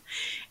 faith.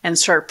 And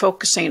start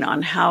focusing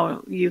on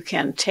how you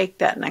can take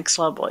that next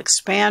level,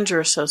 expand your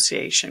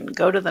association,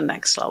 go to the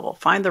next level,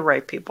 find the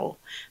right people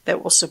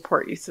that will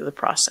support you through the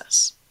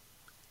process.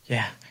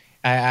 Yeah.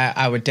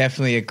 I would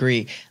definitely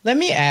agree. Let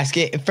me ask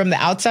it, from the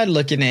outside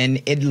looking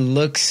in, it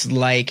looks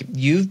like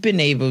you've been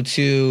able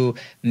to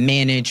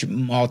manage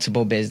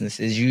multiple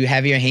businesses. You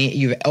have your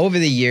hand, over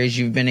the years,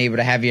 you've been able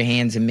to have your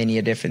hands in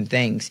many different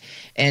things.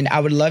 And I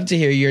would love to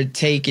hear your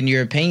take and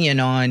your opinion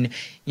on,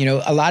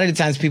 a lot of the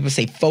times people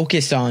say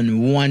focus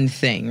on one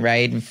thing,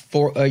 right?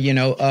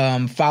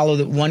 Follow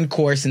the one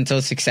course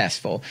until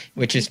successful,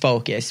 which is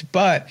focus.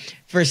 But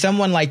for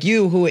someone like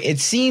you, who it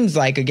seems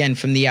like, again,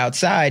 from the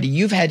outside,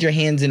 you've had your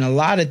hands in a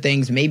lot of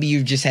things. Maybe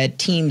you've just had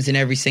teams in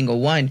every single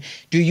one.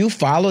 Do you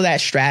follow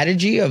that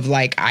strategy of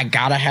like, I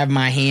gotta have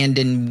my hand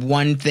in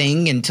one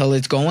thing until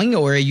it's going?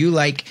 Or are you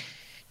like,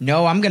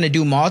 no, I'm going to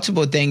do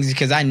multiple things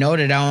because I know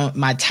that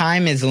my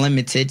time is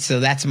limited. So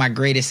that's my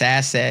greatest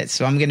asset.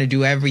 So I'm going to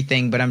do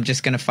everything, but I'm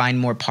just going to find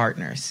more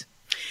partners.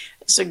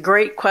 It's a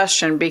great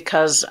question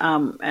because,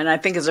 and I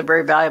think it's a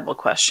very valuable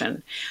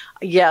question.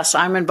 Yes,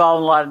 I'm involved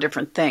in a lot of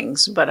different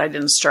things, but I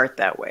didn't start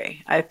that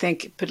way. I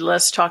think, but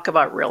let's talk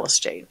about real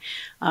estate.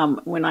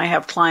 When I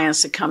have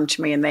clients that come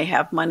to me and they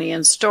have money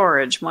in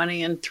storage,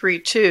 money in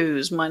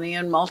 3-2s, money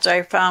in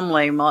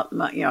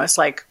multifamily, it's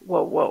like,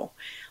 whoa.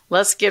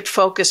 Let's get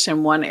focused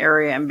in one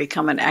area and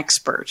become an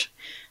expert,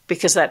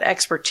 because that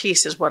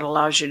expertise is what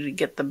allows you to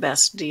get the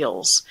best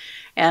deals.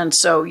 And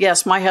so,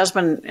 yes, my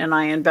husband and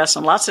I invest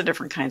in lots of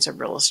different kinds of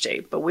real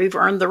estate, but we've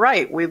earned the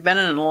right. We've been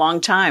in it a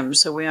long time,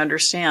 so we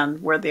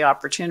understand where the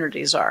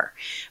opportunities are.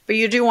 But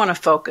you do want to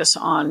focus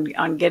on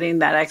getting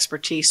that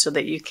expertise so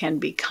that you can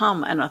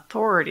become an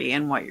authority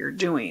in what you're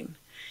doing.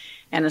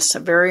 And it's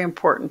very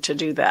important to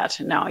do that.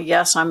 Now,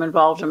 yes, I'm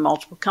involved in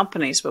multiple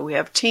companies, but we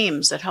have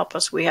teams that help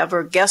us. We have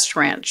a guest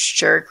ranch,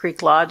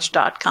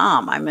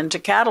 cherrycreeklodge.com. I'm into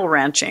cattle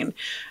ranching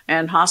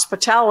and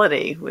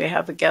hospitality. We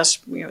have a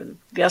guest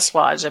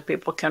lodge that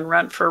people can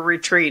rent for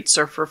retreats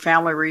or for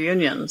family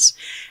reunions.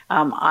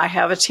 I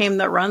have a team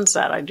that runs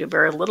that. I do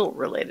very little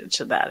related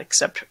to that,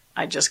 except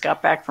I just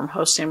got back from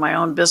hosting my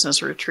own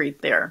business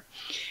retreat there.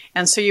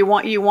 And so you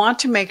want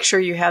to make sure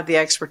you have the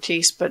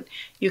expertise, but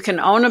you can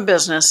own a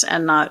business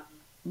and not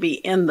be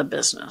in the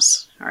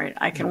business. All right.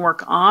 I can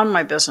work on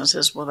my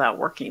businesses without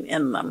working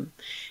in them.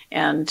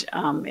 And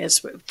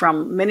it's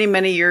from many,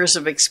 many years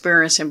of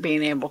experience in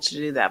being able to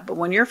do that. But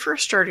when you're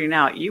first starting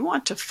out, you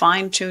want to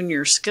fine tune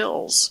your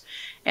skills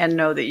and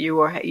know that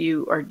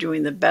you are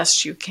doing the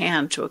best you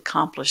can to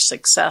accomplish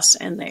success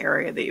in the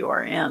area that you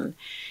are in,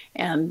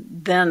 and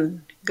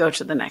then go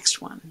to the next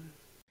one.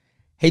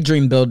 Hey,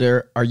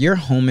 DreamBuilder, are your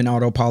home and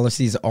auto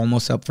policies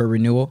almost up for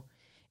renewal?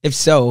 If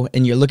so,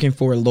 and you're looking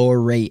for a lower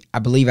rate, I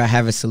believe I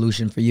have a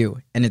solution for you,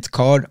 and it's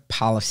called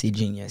Policy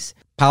Genius.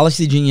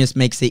 Policy Genius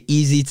makes it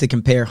easy to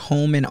compare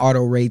home and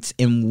auto rates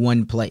in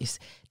one place.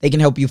 They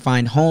can help you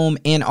find home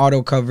and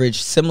auto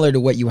coverage similar to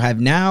what you have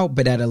now,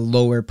 but at a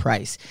lower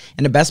price.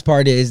 And the best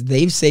part is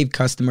they've saved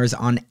customers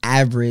on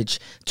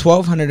average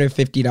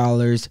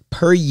 $1,250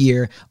 per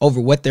year over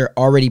what they're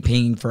already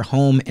paying for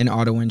home and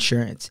auto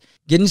insurance.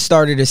 Getting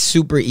started is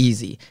super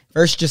easy.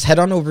 First, just head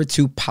on over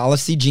to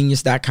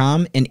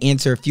policygenius.com and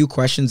answer a few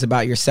questions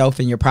about yourself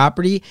and your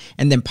property,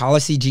 and then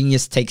Policy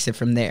Genius takes it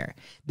from there.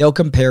 They'll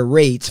compare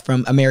rates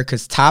from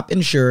America's top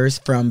insurers,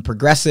 from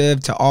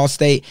Progressive to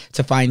Allstate,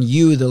 to find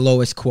you the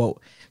lowest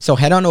quote. So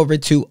head on over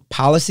to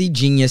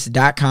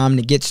policygenius.com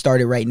to get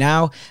started right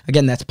now.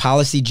 Again, that's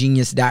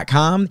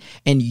policygenius.com,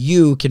 and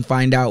you can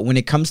find out when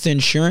it comes to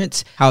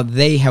insurance how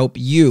they help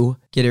you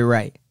get it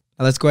right.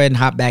 Now let's go ahead and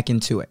hop back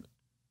into it.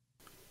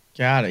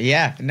 Got it.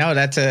 Yeah, no,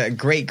 that's a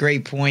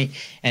great point.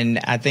 And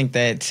I think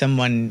that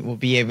someone will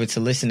be able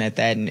to listen at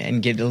that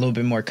and get a little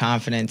bit more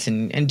confidence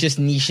and just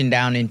niching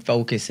down and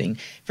focusing.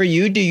 For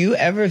you, do you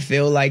ever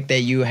feel like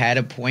that you had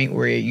a point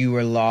where you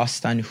were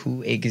lost on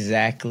who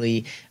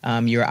exactly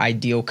your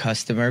ideal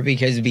customer?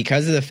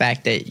 Because of the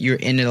fact that you're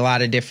in a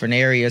lot of different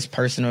areas,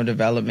 personal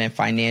development,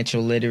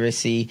 financial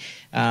literacy,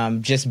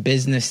 just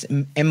business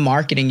and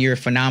marketing, you're a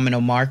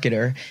phenomenal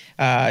marketer.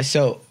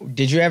 So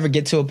did you ever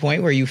get to a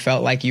point where you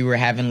felt like you were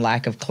having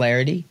lack of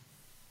clarity?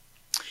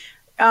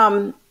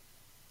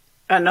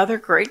 Another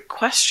great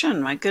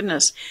question. My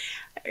goodness.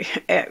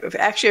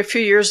 Actually, a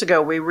few years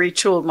ago, we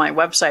retooled my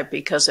website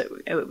because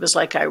it was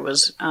like I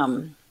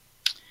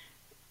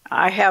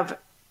have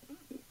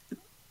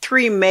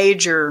three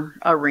major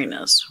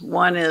arenas.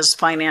 One is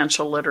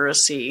financial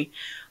literacy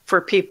for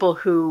people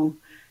who,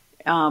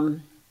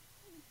 and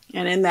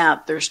in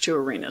that, there's two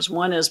arenas.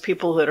 One is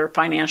people that are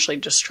financially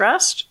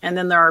distressed, and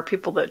then there are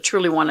people that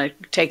truly want to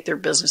take their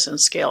business and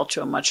scale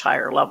to a much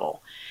higher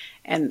level.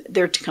 And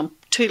they're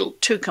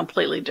two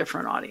completely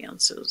different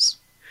audiences.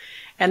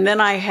 And then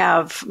I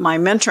have my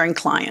mentoring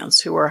clients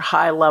who are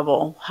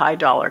high-level,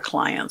 high-dollar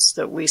clients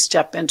that we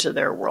step into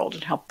their world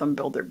and help them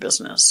build their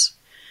business.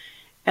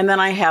 And then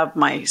I have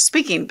my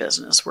speaking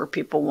business where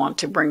people want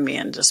to bring me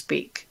in to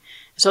speak.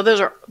 So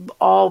those are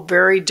all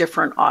very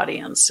different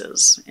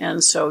audiences.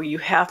 And so you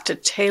have to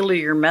tailor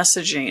your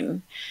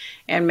messaging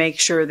and make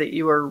sure that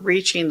you are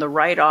reaching the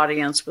right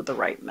audience with the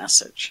right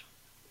message.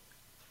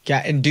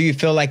 Yeah, and do you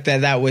feel like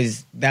that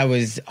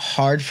was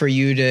hard for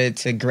you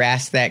to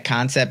grasp that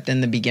concept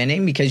in the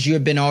beginning because you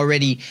have been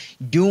already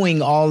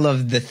doing all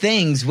of the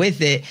things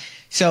with it?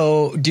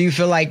 So do you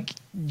feel like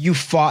you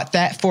fought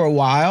that for a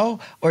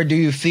while, or do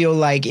you feel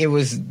like it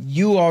was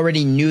you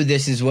already knew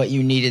this is what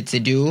you needed to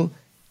do?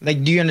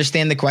 Like, do you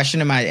understand the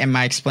question? Am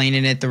I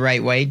explaining it the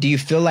right way? Do you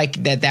feel like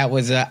that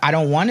was I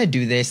don't want to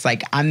do this.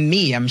 Like,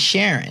 I'm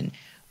Sharon.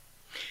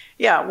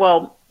 Yeah,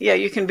 well, yeah,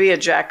 you can be a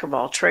jack of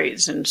all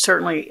trades. And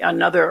certainly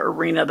another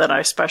arena that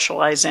I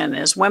specialize in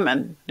is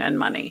women and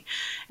money.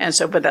 And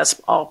so, but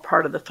that's all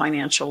part of the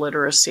financial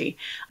literacy.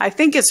 I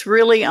think it's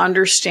really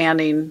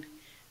understanding,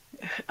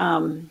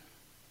 I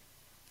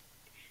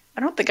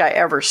don't think I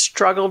ever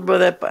struggled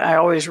with it, but I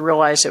always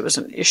realized it was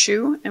an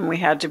issue and we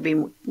had to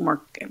bring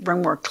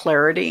more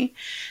clarity.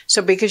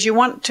 So because you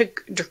want to,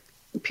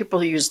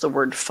 people use the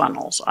word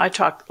funnels.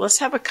 Let's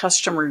have a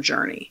customer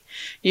journey.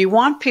 You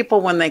want people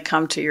when they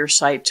come to your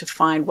site to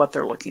find what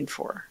they're looking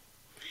for.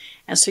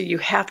 And so you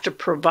have to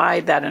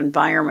provide that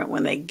environment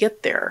when they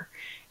get there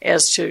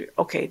as to,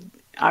 okay,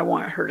 I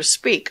want her to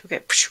speak. Okay,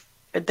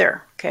 right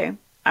there, okay.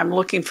 I'm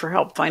looking for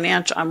help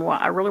financial.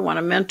 I really want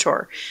a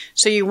mentor.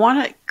 So you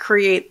want to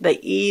create the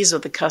ease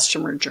of the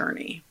customer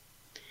journey.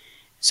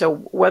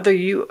 So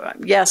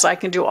yes, I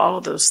can do all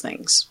of those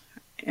things.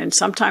 And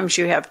sometimes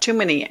you have too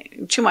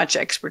much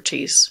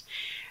expertise.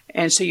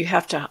 And so you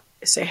have to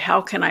say,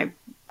 how can I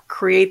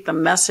create the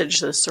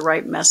message that's the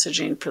right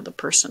messaging for the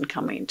person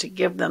coming to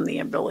give them the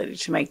ability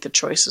to make the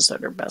choices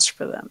that are best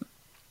for them?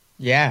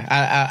 Yeah,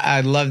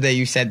 I love that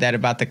you said that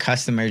about the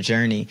customer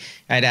journey.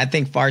 Right? I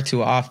think far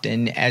too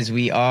often as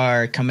we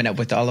are coming up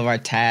with all of our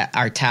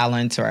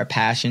talents or our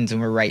passions and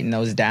we're writing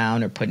those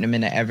down or putting them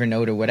in an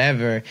Evernote or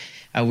whatever,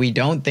 we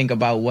don't think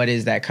about what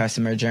is that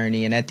customer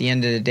journey. And at the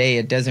end of the day,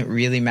 it doesn't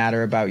really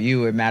matter about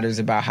you. It matters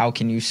about how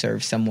can you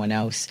serve someone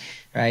else.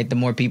 Right. The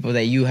more people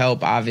that you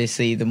help,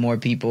 obviously, the more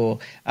people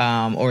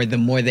or the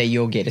more that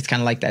you'll get. It's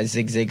kind of like that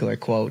Zig Ziglar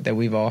quote that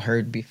we've all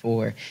heard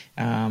before.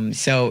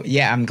 So,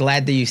 yeah, I'm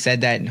glad that you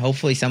said that. And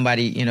hopefully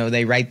somebody,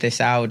 they write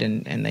this out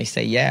and they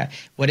say, yeah,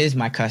 what is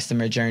my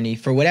customer journey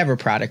for whatever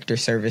product or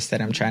service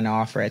that I'm trying to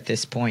offer at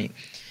this point?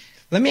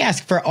 Let me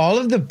ask, for all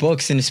of the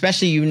books, and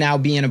especially you now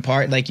being a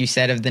part, like you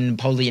said, of the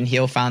Napoleon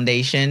Hill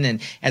Foundation. And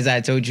as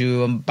I told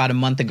you about a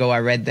month ago, I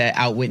read the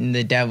Outwitting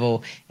the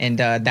Devil, and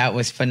that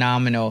was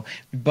phenomenal.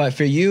 But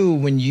for you,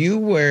 when you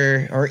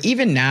were, or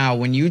even now,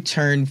 when you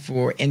turn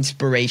for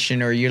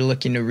inspiration or you're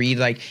looking to read,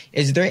 like,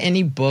 is there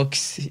any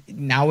books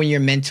now when you're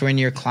mentoring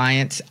your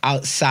clients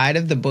outside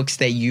of the books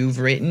that you've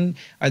written?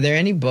 Are there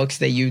any books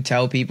that you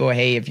tell people,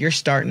 hey, if you're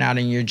starting out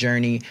in your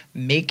journey,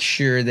 make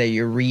sure that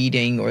you're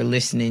reading or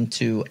listening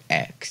to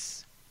X?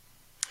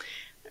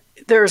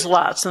 There's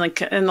lots, and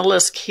the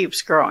list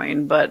keeps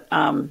growing. But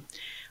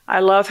I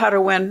love How to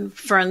Win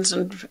Friends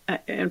and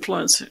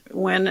Influence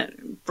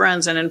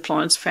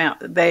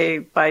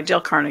by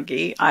Dale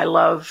Carnegie. I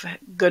love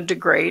Good to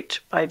Great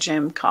by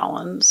Jim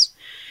Collins.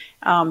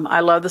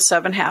 I love The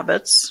 7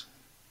 Habits,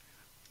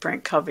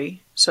 Frank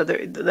Covey. So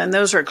then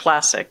those are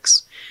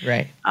classics.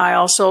 Right. I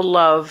also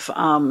love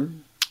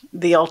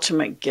The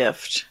Ultimate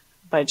Gift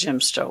by Jim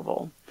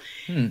Stovall.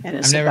 And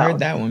I've never heard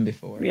that one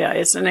before. Yeah,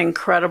 it's an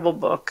incredible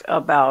book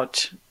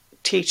about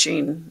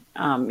teaching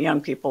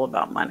young people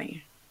about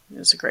money.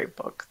 It's a great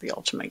book, The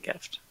Ultimate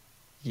Gift.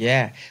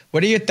 Yeah.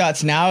 What are your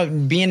thoughts now,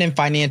 being in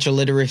financial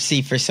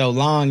literacy for so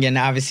long, and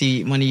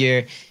obviously one of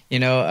your,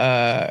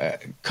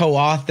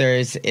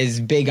 co-authors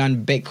is big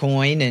on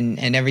Bitcoin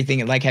and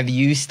everything. Like, are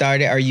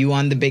you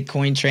on the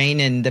Bitcoin train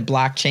and the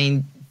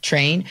blockchain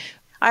train?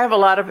 I have a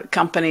lot of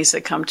companies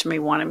that come to me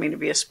wanting me to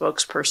be a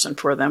spokesperson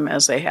for them,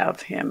 as they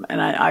have him.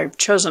 And I've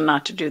chosen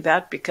not to do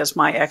that because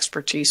my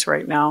expertise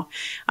right now,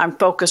 I'm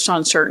focused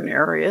on certain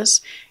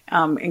areas,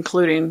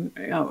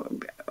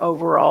 including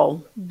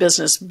overall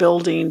business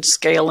building,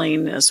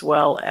 scaling, as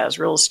well as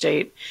real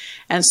estate.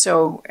 And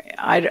so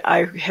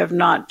I have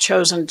not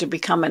chosen to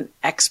become an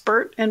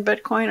expert in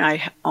Bitcoin.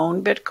 I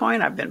own Bitcoin.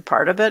 I've been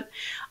part of it.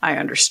 I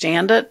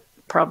understand it.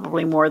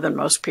 Probably more than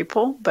most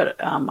people, but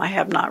I'm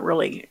not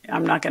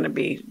going to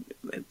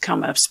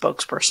become a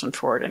spokesperson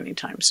for it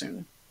anytime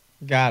soon.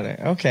 Got it.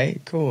 Okay,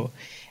 cool.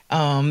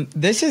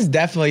 This has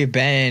definitely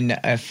been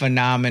a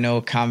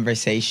phenomenal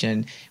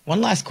conversation.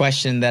 One last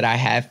question that I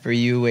have for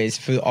you is,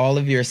 for all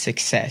of your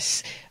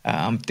success,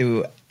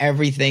 through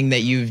everything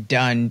that you've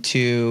done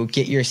to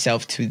get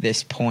yourself to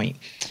this point,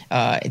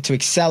 to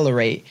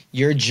accelerate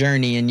your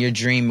journey and your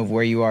dream of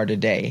where you are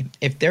today,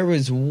 if there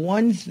was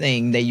one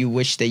thing that you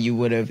wish that you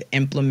would have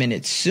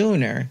implemented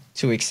sooner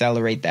to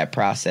accelerate that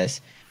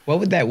process, what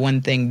would that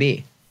one thing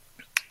be?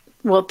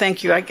 Well,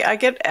 thank you. I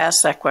get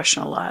asked that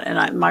question a lot,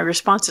 and my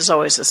response is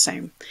always the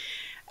same.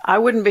 I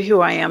wouldn't be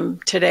who I am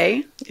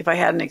today if I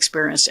hadn't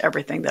experienced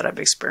everything that I've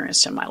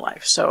experienced in my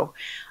life. So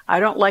I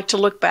don't like to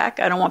look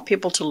back. I don't want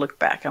people to look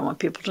back. I want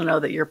people to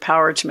know that you're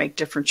empowered to make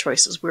different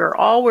choices. We are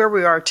all where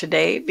we are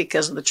today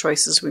because of the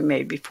choices we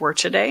made before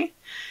today.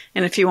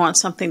 And if you want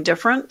something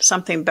different,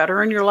 something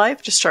better in your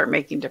life, just start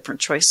making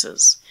different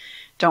choices.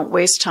 Don't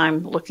waste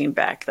time looking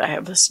back. I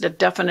have the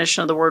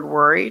definition of the word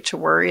worry. To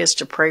worry is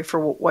to pray for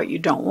what you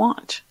don't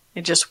want.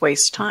 It just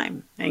wastes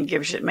time and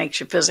makes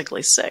you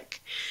physically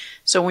sick.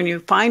 So when you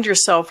find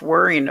yourself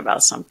worrying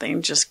about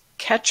something, just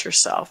catch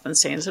yourself and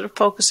say, instead of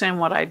focusing on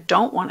what I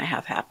don't want to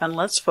have happen,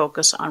 let's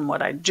focus on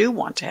what I do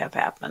want to have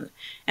happen.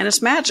 And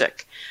it's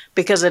magic,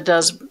 because it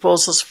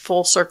pulls us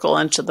full circle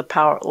into the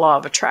law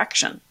of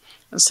attraction.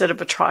 Instead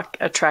of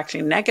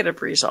attracting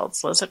negative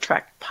results, let's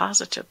attract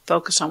positive.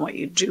 Focus on what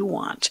you do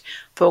want.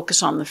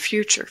 Focus on the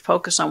future.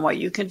 Focus on what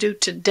you can do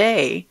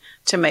today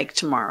to make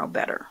tomorrow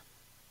better.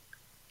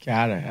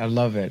 Got it. I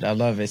love it. I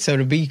love it. So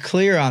to be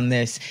clear on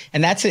this,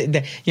 and that's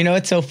it,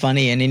 it's so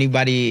funny, and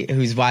anybody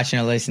who's watching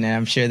or listening,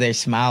 I'm sure they're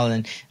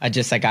smiling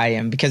just like I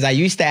am, because I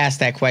used to ask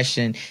that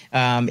question,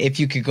 if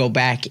you could go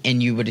back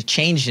and you would have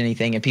changed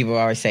anything, and people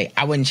always say,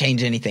 I wouldn't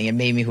change anything. It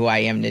made me who I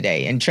am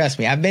today. And trust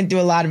me, I've been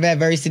through a lot of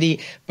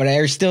adversity, but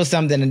there's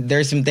some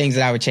things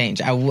that I would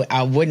change. I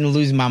wouldn't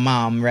lose my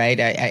mom, right?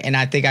 And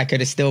I think I could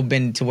have still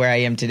been to where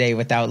I am today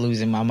without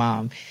losing my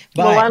mom.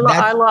 But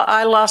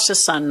I lost a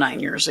son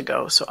 9 years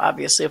ago, so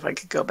obviously if I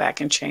could go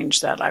back and change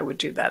that, I would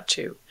do that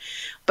too.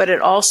 But it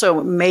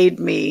also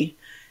made me,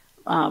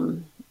 I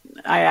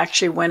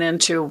actually went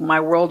into my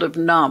world of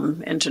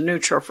numb, into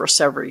neutral for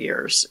several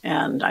years,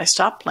 and I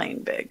stopped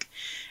playing big.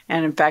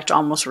 and in fact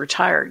almost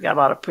retired, got a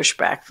lot of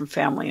pushback from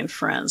family and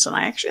friends. And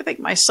I actually think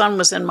my son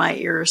was in my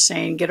ear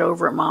saying, "Get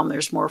over it, Mom,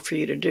 there's more for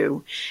you to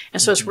do."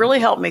 And so it's really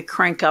helped me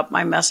crank up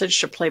my message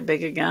to play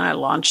big again. I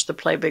launched the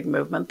Play Big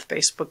movement, the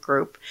Facebook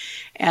group,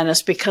 and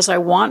it's because I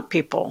want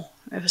people.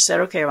 I said,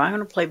 okay, if I'm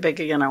going to play big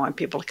again, I want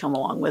people to come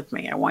along with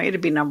me. I want you to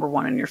be number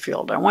one in your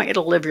field. I want you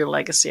to live your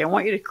legacy. I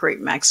want you to create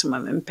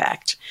maximum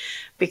impact,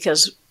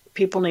 because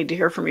people need to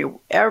hear from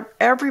you.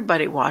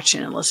 Everybody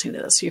watching and listening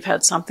to this, you've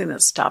had something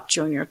that stopped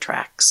you in your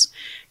tracks.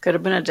 Could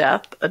have been a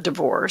death, a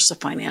divorce, a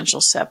financial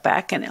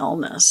setback, an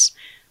illness,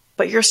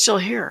 but you're still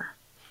here.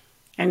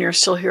 And you're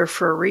still here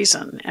for a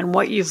reason. And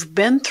what you've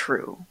been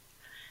through,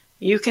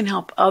 you can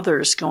help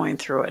others going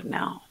through it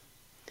now.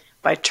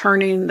 By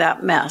turning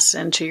that mess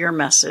into your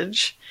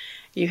message,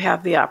 you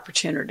have the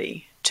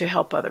opportunity to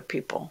help other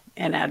people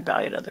and add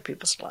value to other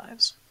people's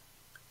lives.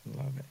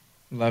 Love it.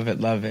 Love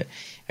it. Love it.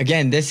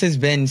 Again, this has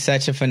been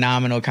such a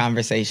phenomenal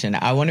conversation.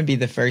 I want to be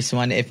the first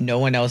one, if no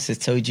one else has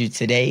told you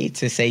today,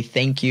 to say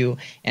thank you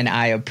and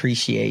I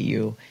appreciate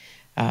you.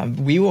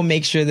 We will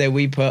make sure that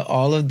we put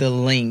all of the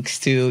links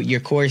to your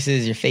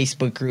courses, your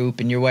Facebook group,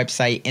 and your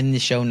website in the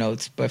show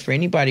notes. But for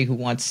anybody who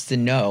wants to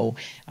know,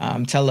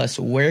 tell us,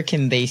 where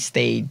can they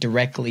stay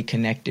directly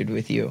connected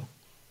with you?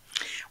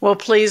 Well,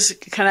 please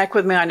connect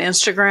with me on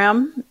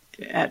Instagram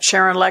at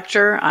Sharon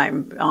Lechter.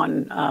 I'm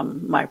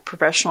on my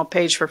professional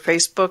page for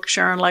Facebook,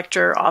 Sharon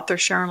Lechter, author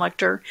Sharon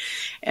Lechter.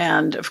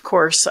 And of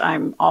course,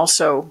 I'm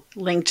also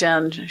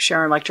LinkedIn,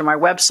 Sharon Lechter. My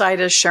website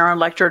is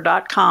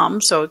SharonLechter.com,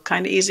 so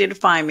kind of easy to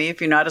find me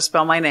if you know how to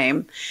spell my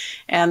name.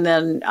 And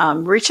then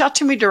reach out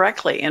to me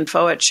directly,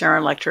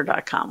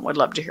 info@SharonLechter.com. Would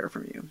love to hear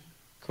from you.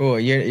 Cool.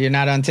 You're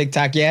not on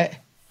TikTok yet?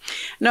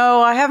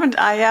 No, I haven't.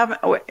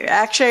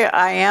 Actually,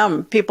 I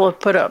am. People have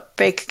put up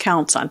fake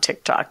accounts on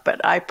TikTok, but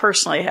I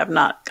personally have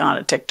not gone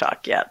to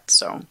TikTok yet.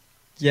 So,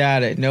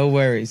 got it. No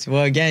worries.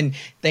 Well, again,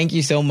 thank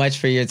you so much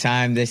for your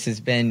time. This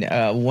has been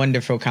a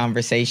wonderful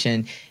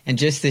conversation. And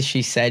just as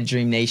she said,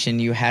 Dream Nation,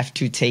 you have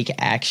to take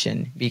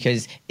action,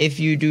 because if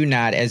you do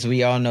not, as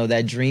we all know,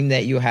 that dream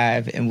that you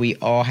have, and we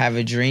all have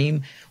a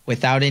dream,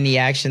 without any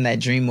action,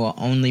 that dream will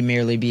only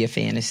merely be a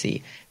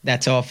fantasy.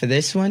 That's all for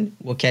this one.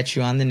 We'll catch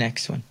you on the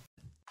next one.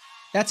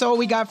 That's all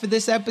we got for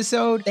this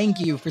episode.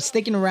 Thank you for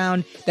sticking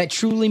around. That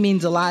truly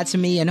means a lot to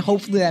me, and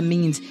hopefully that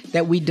means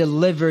that we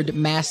delivered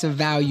massive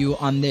value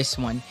on this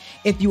one.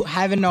 If you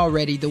haven't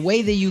already, the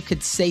way that you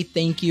could say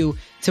thank you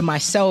to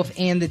myself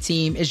and the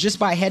team is just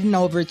by heading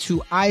over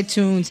to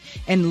iTunes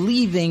and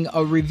leaving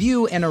a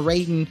review and a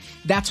rating.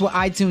 That's what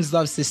iTunes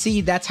loves to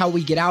see. That's how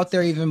we get out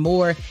there even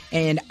more,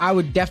 and I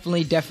would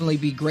definitely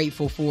be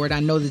grateful for it.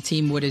 I know the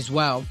team would as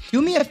well. Do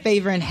me a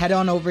favor and head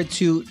on over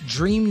to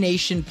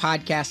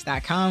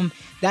DreamNationPodcast.com.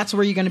 That's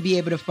where you're going to be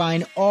able to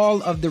find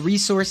all of the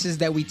resources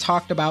that we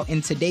talked about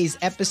in today's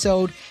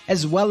episode,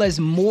 as well as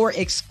more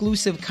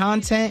exclusive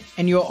content.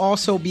 And you'll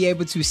also be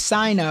able to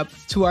sign up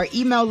to our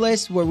email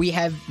list, where we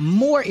have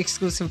more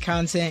exclusive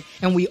content.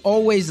 And we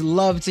always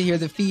love to hear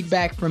the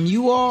feedback from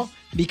you all,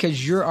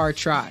 because you're our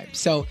tribe.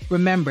 So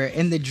remember,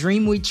 in the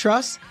dream we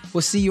trust.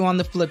 We'll see you on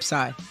the flip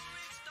side.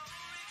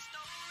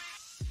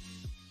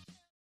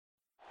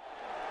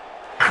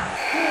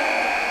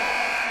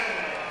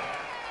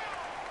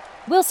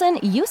 Wilson,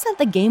 you sent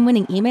the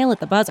game-winning email at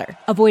the buzzer,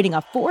 avoiding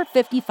a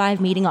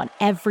 4:55 meeting on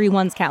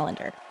everyone's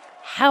calendar.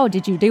 How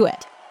did you do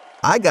it?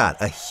 I got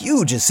a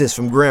huge assist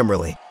from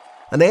Grammarly,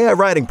 an AI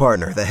writing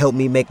partner that helped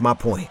me make my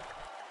point.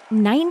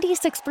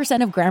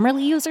 96% of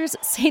Grammarly users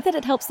say that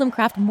it helps them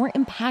craft more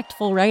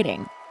impactful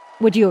writing.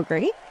 Would you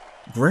agree?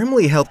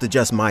 Grammarly helped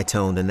adjust my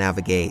tone to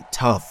navigate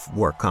tough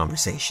work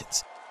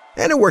conversations.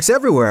 And it works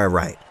everywhere I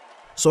write,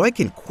 so I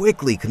can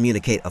quickly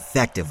communicate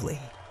effectively.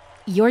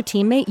 Your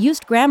teammate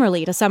used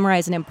Grammarly to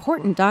summarize an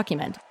important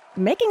document,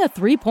 making a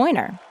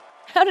 3-pointer.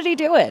 How did he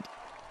do it?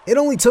 It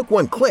only took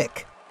one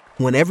click.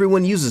 When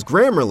everyone uses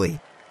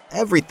Grammarly,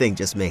 everything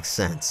just makes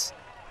sense.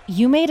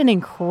 You made an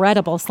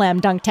incredible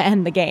slam dunk to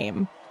end the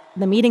game.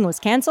 The meeting was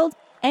canceled,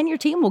 and your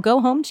team will go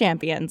home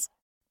champions.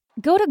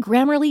 Go to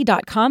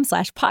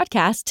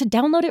Grammarly.com/podcast to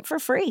download it for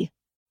free.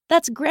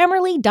 That's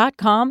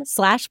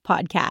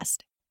Grammarly.com/podcast.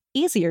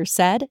 Easier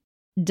said,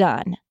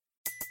 done.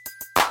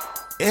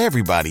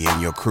 Everybody in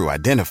your crew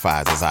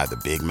identifies as either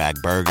Big Mac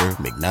Burger,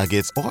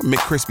 McNuggets, or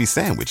McCrispy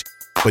Sandwich.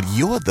 But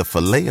you're the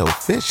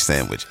Filet-O-Fish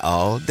Sandwich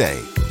all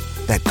day.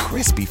 That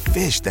crispy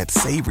fish, that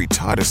savory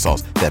tartar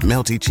sauce, that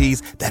melty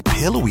cheese, that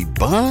pillowy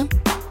bun.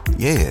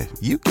 Yeah,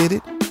 you get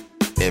it.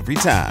 Every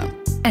time.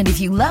 And if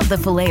you love the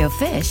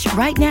Filet-O-Fish,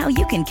 right now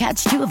you can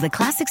catch 2 of the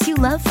classics you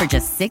love for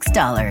just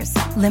 $6.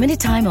 Limited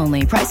time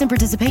only. Price and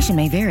participation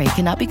may vary.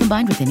 Cannot be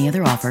combined with any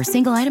other offer.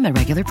 Single item at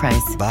regular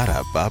price.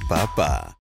 Ba-da-ba-ba-ba.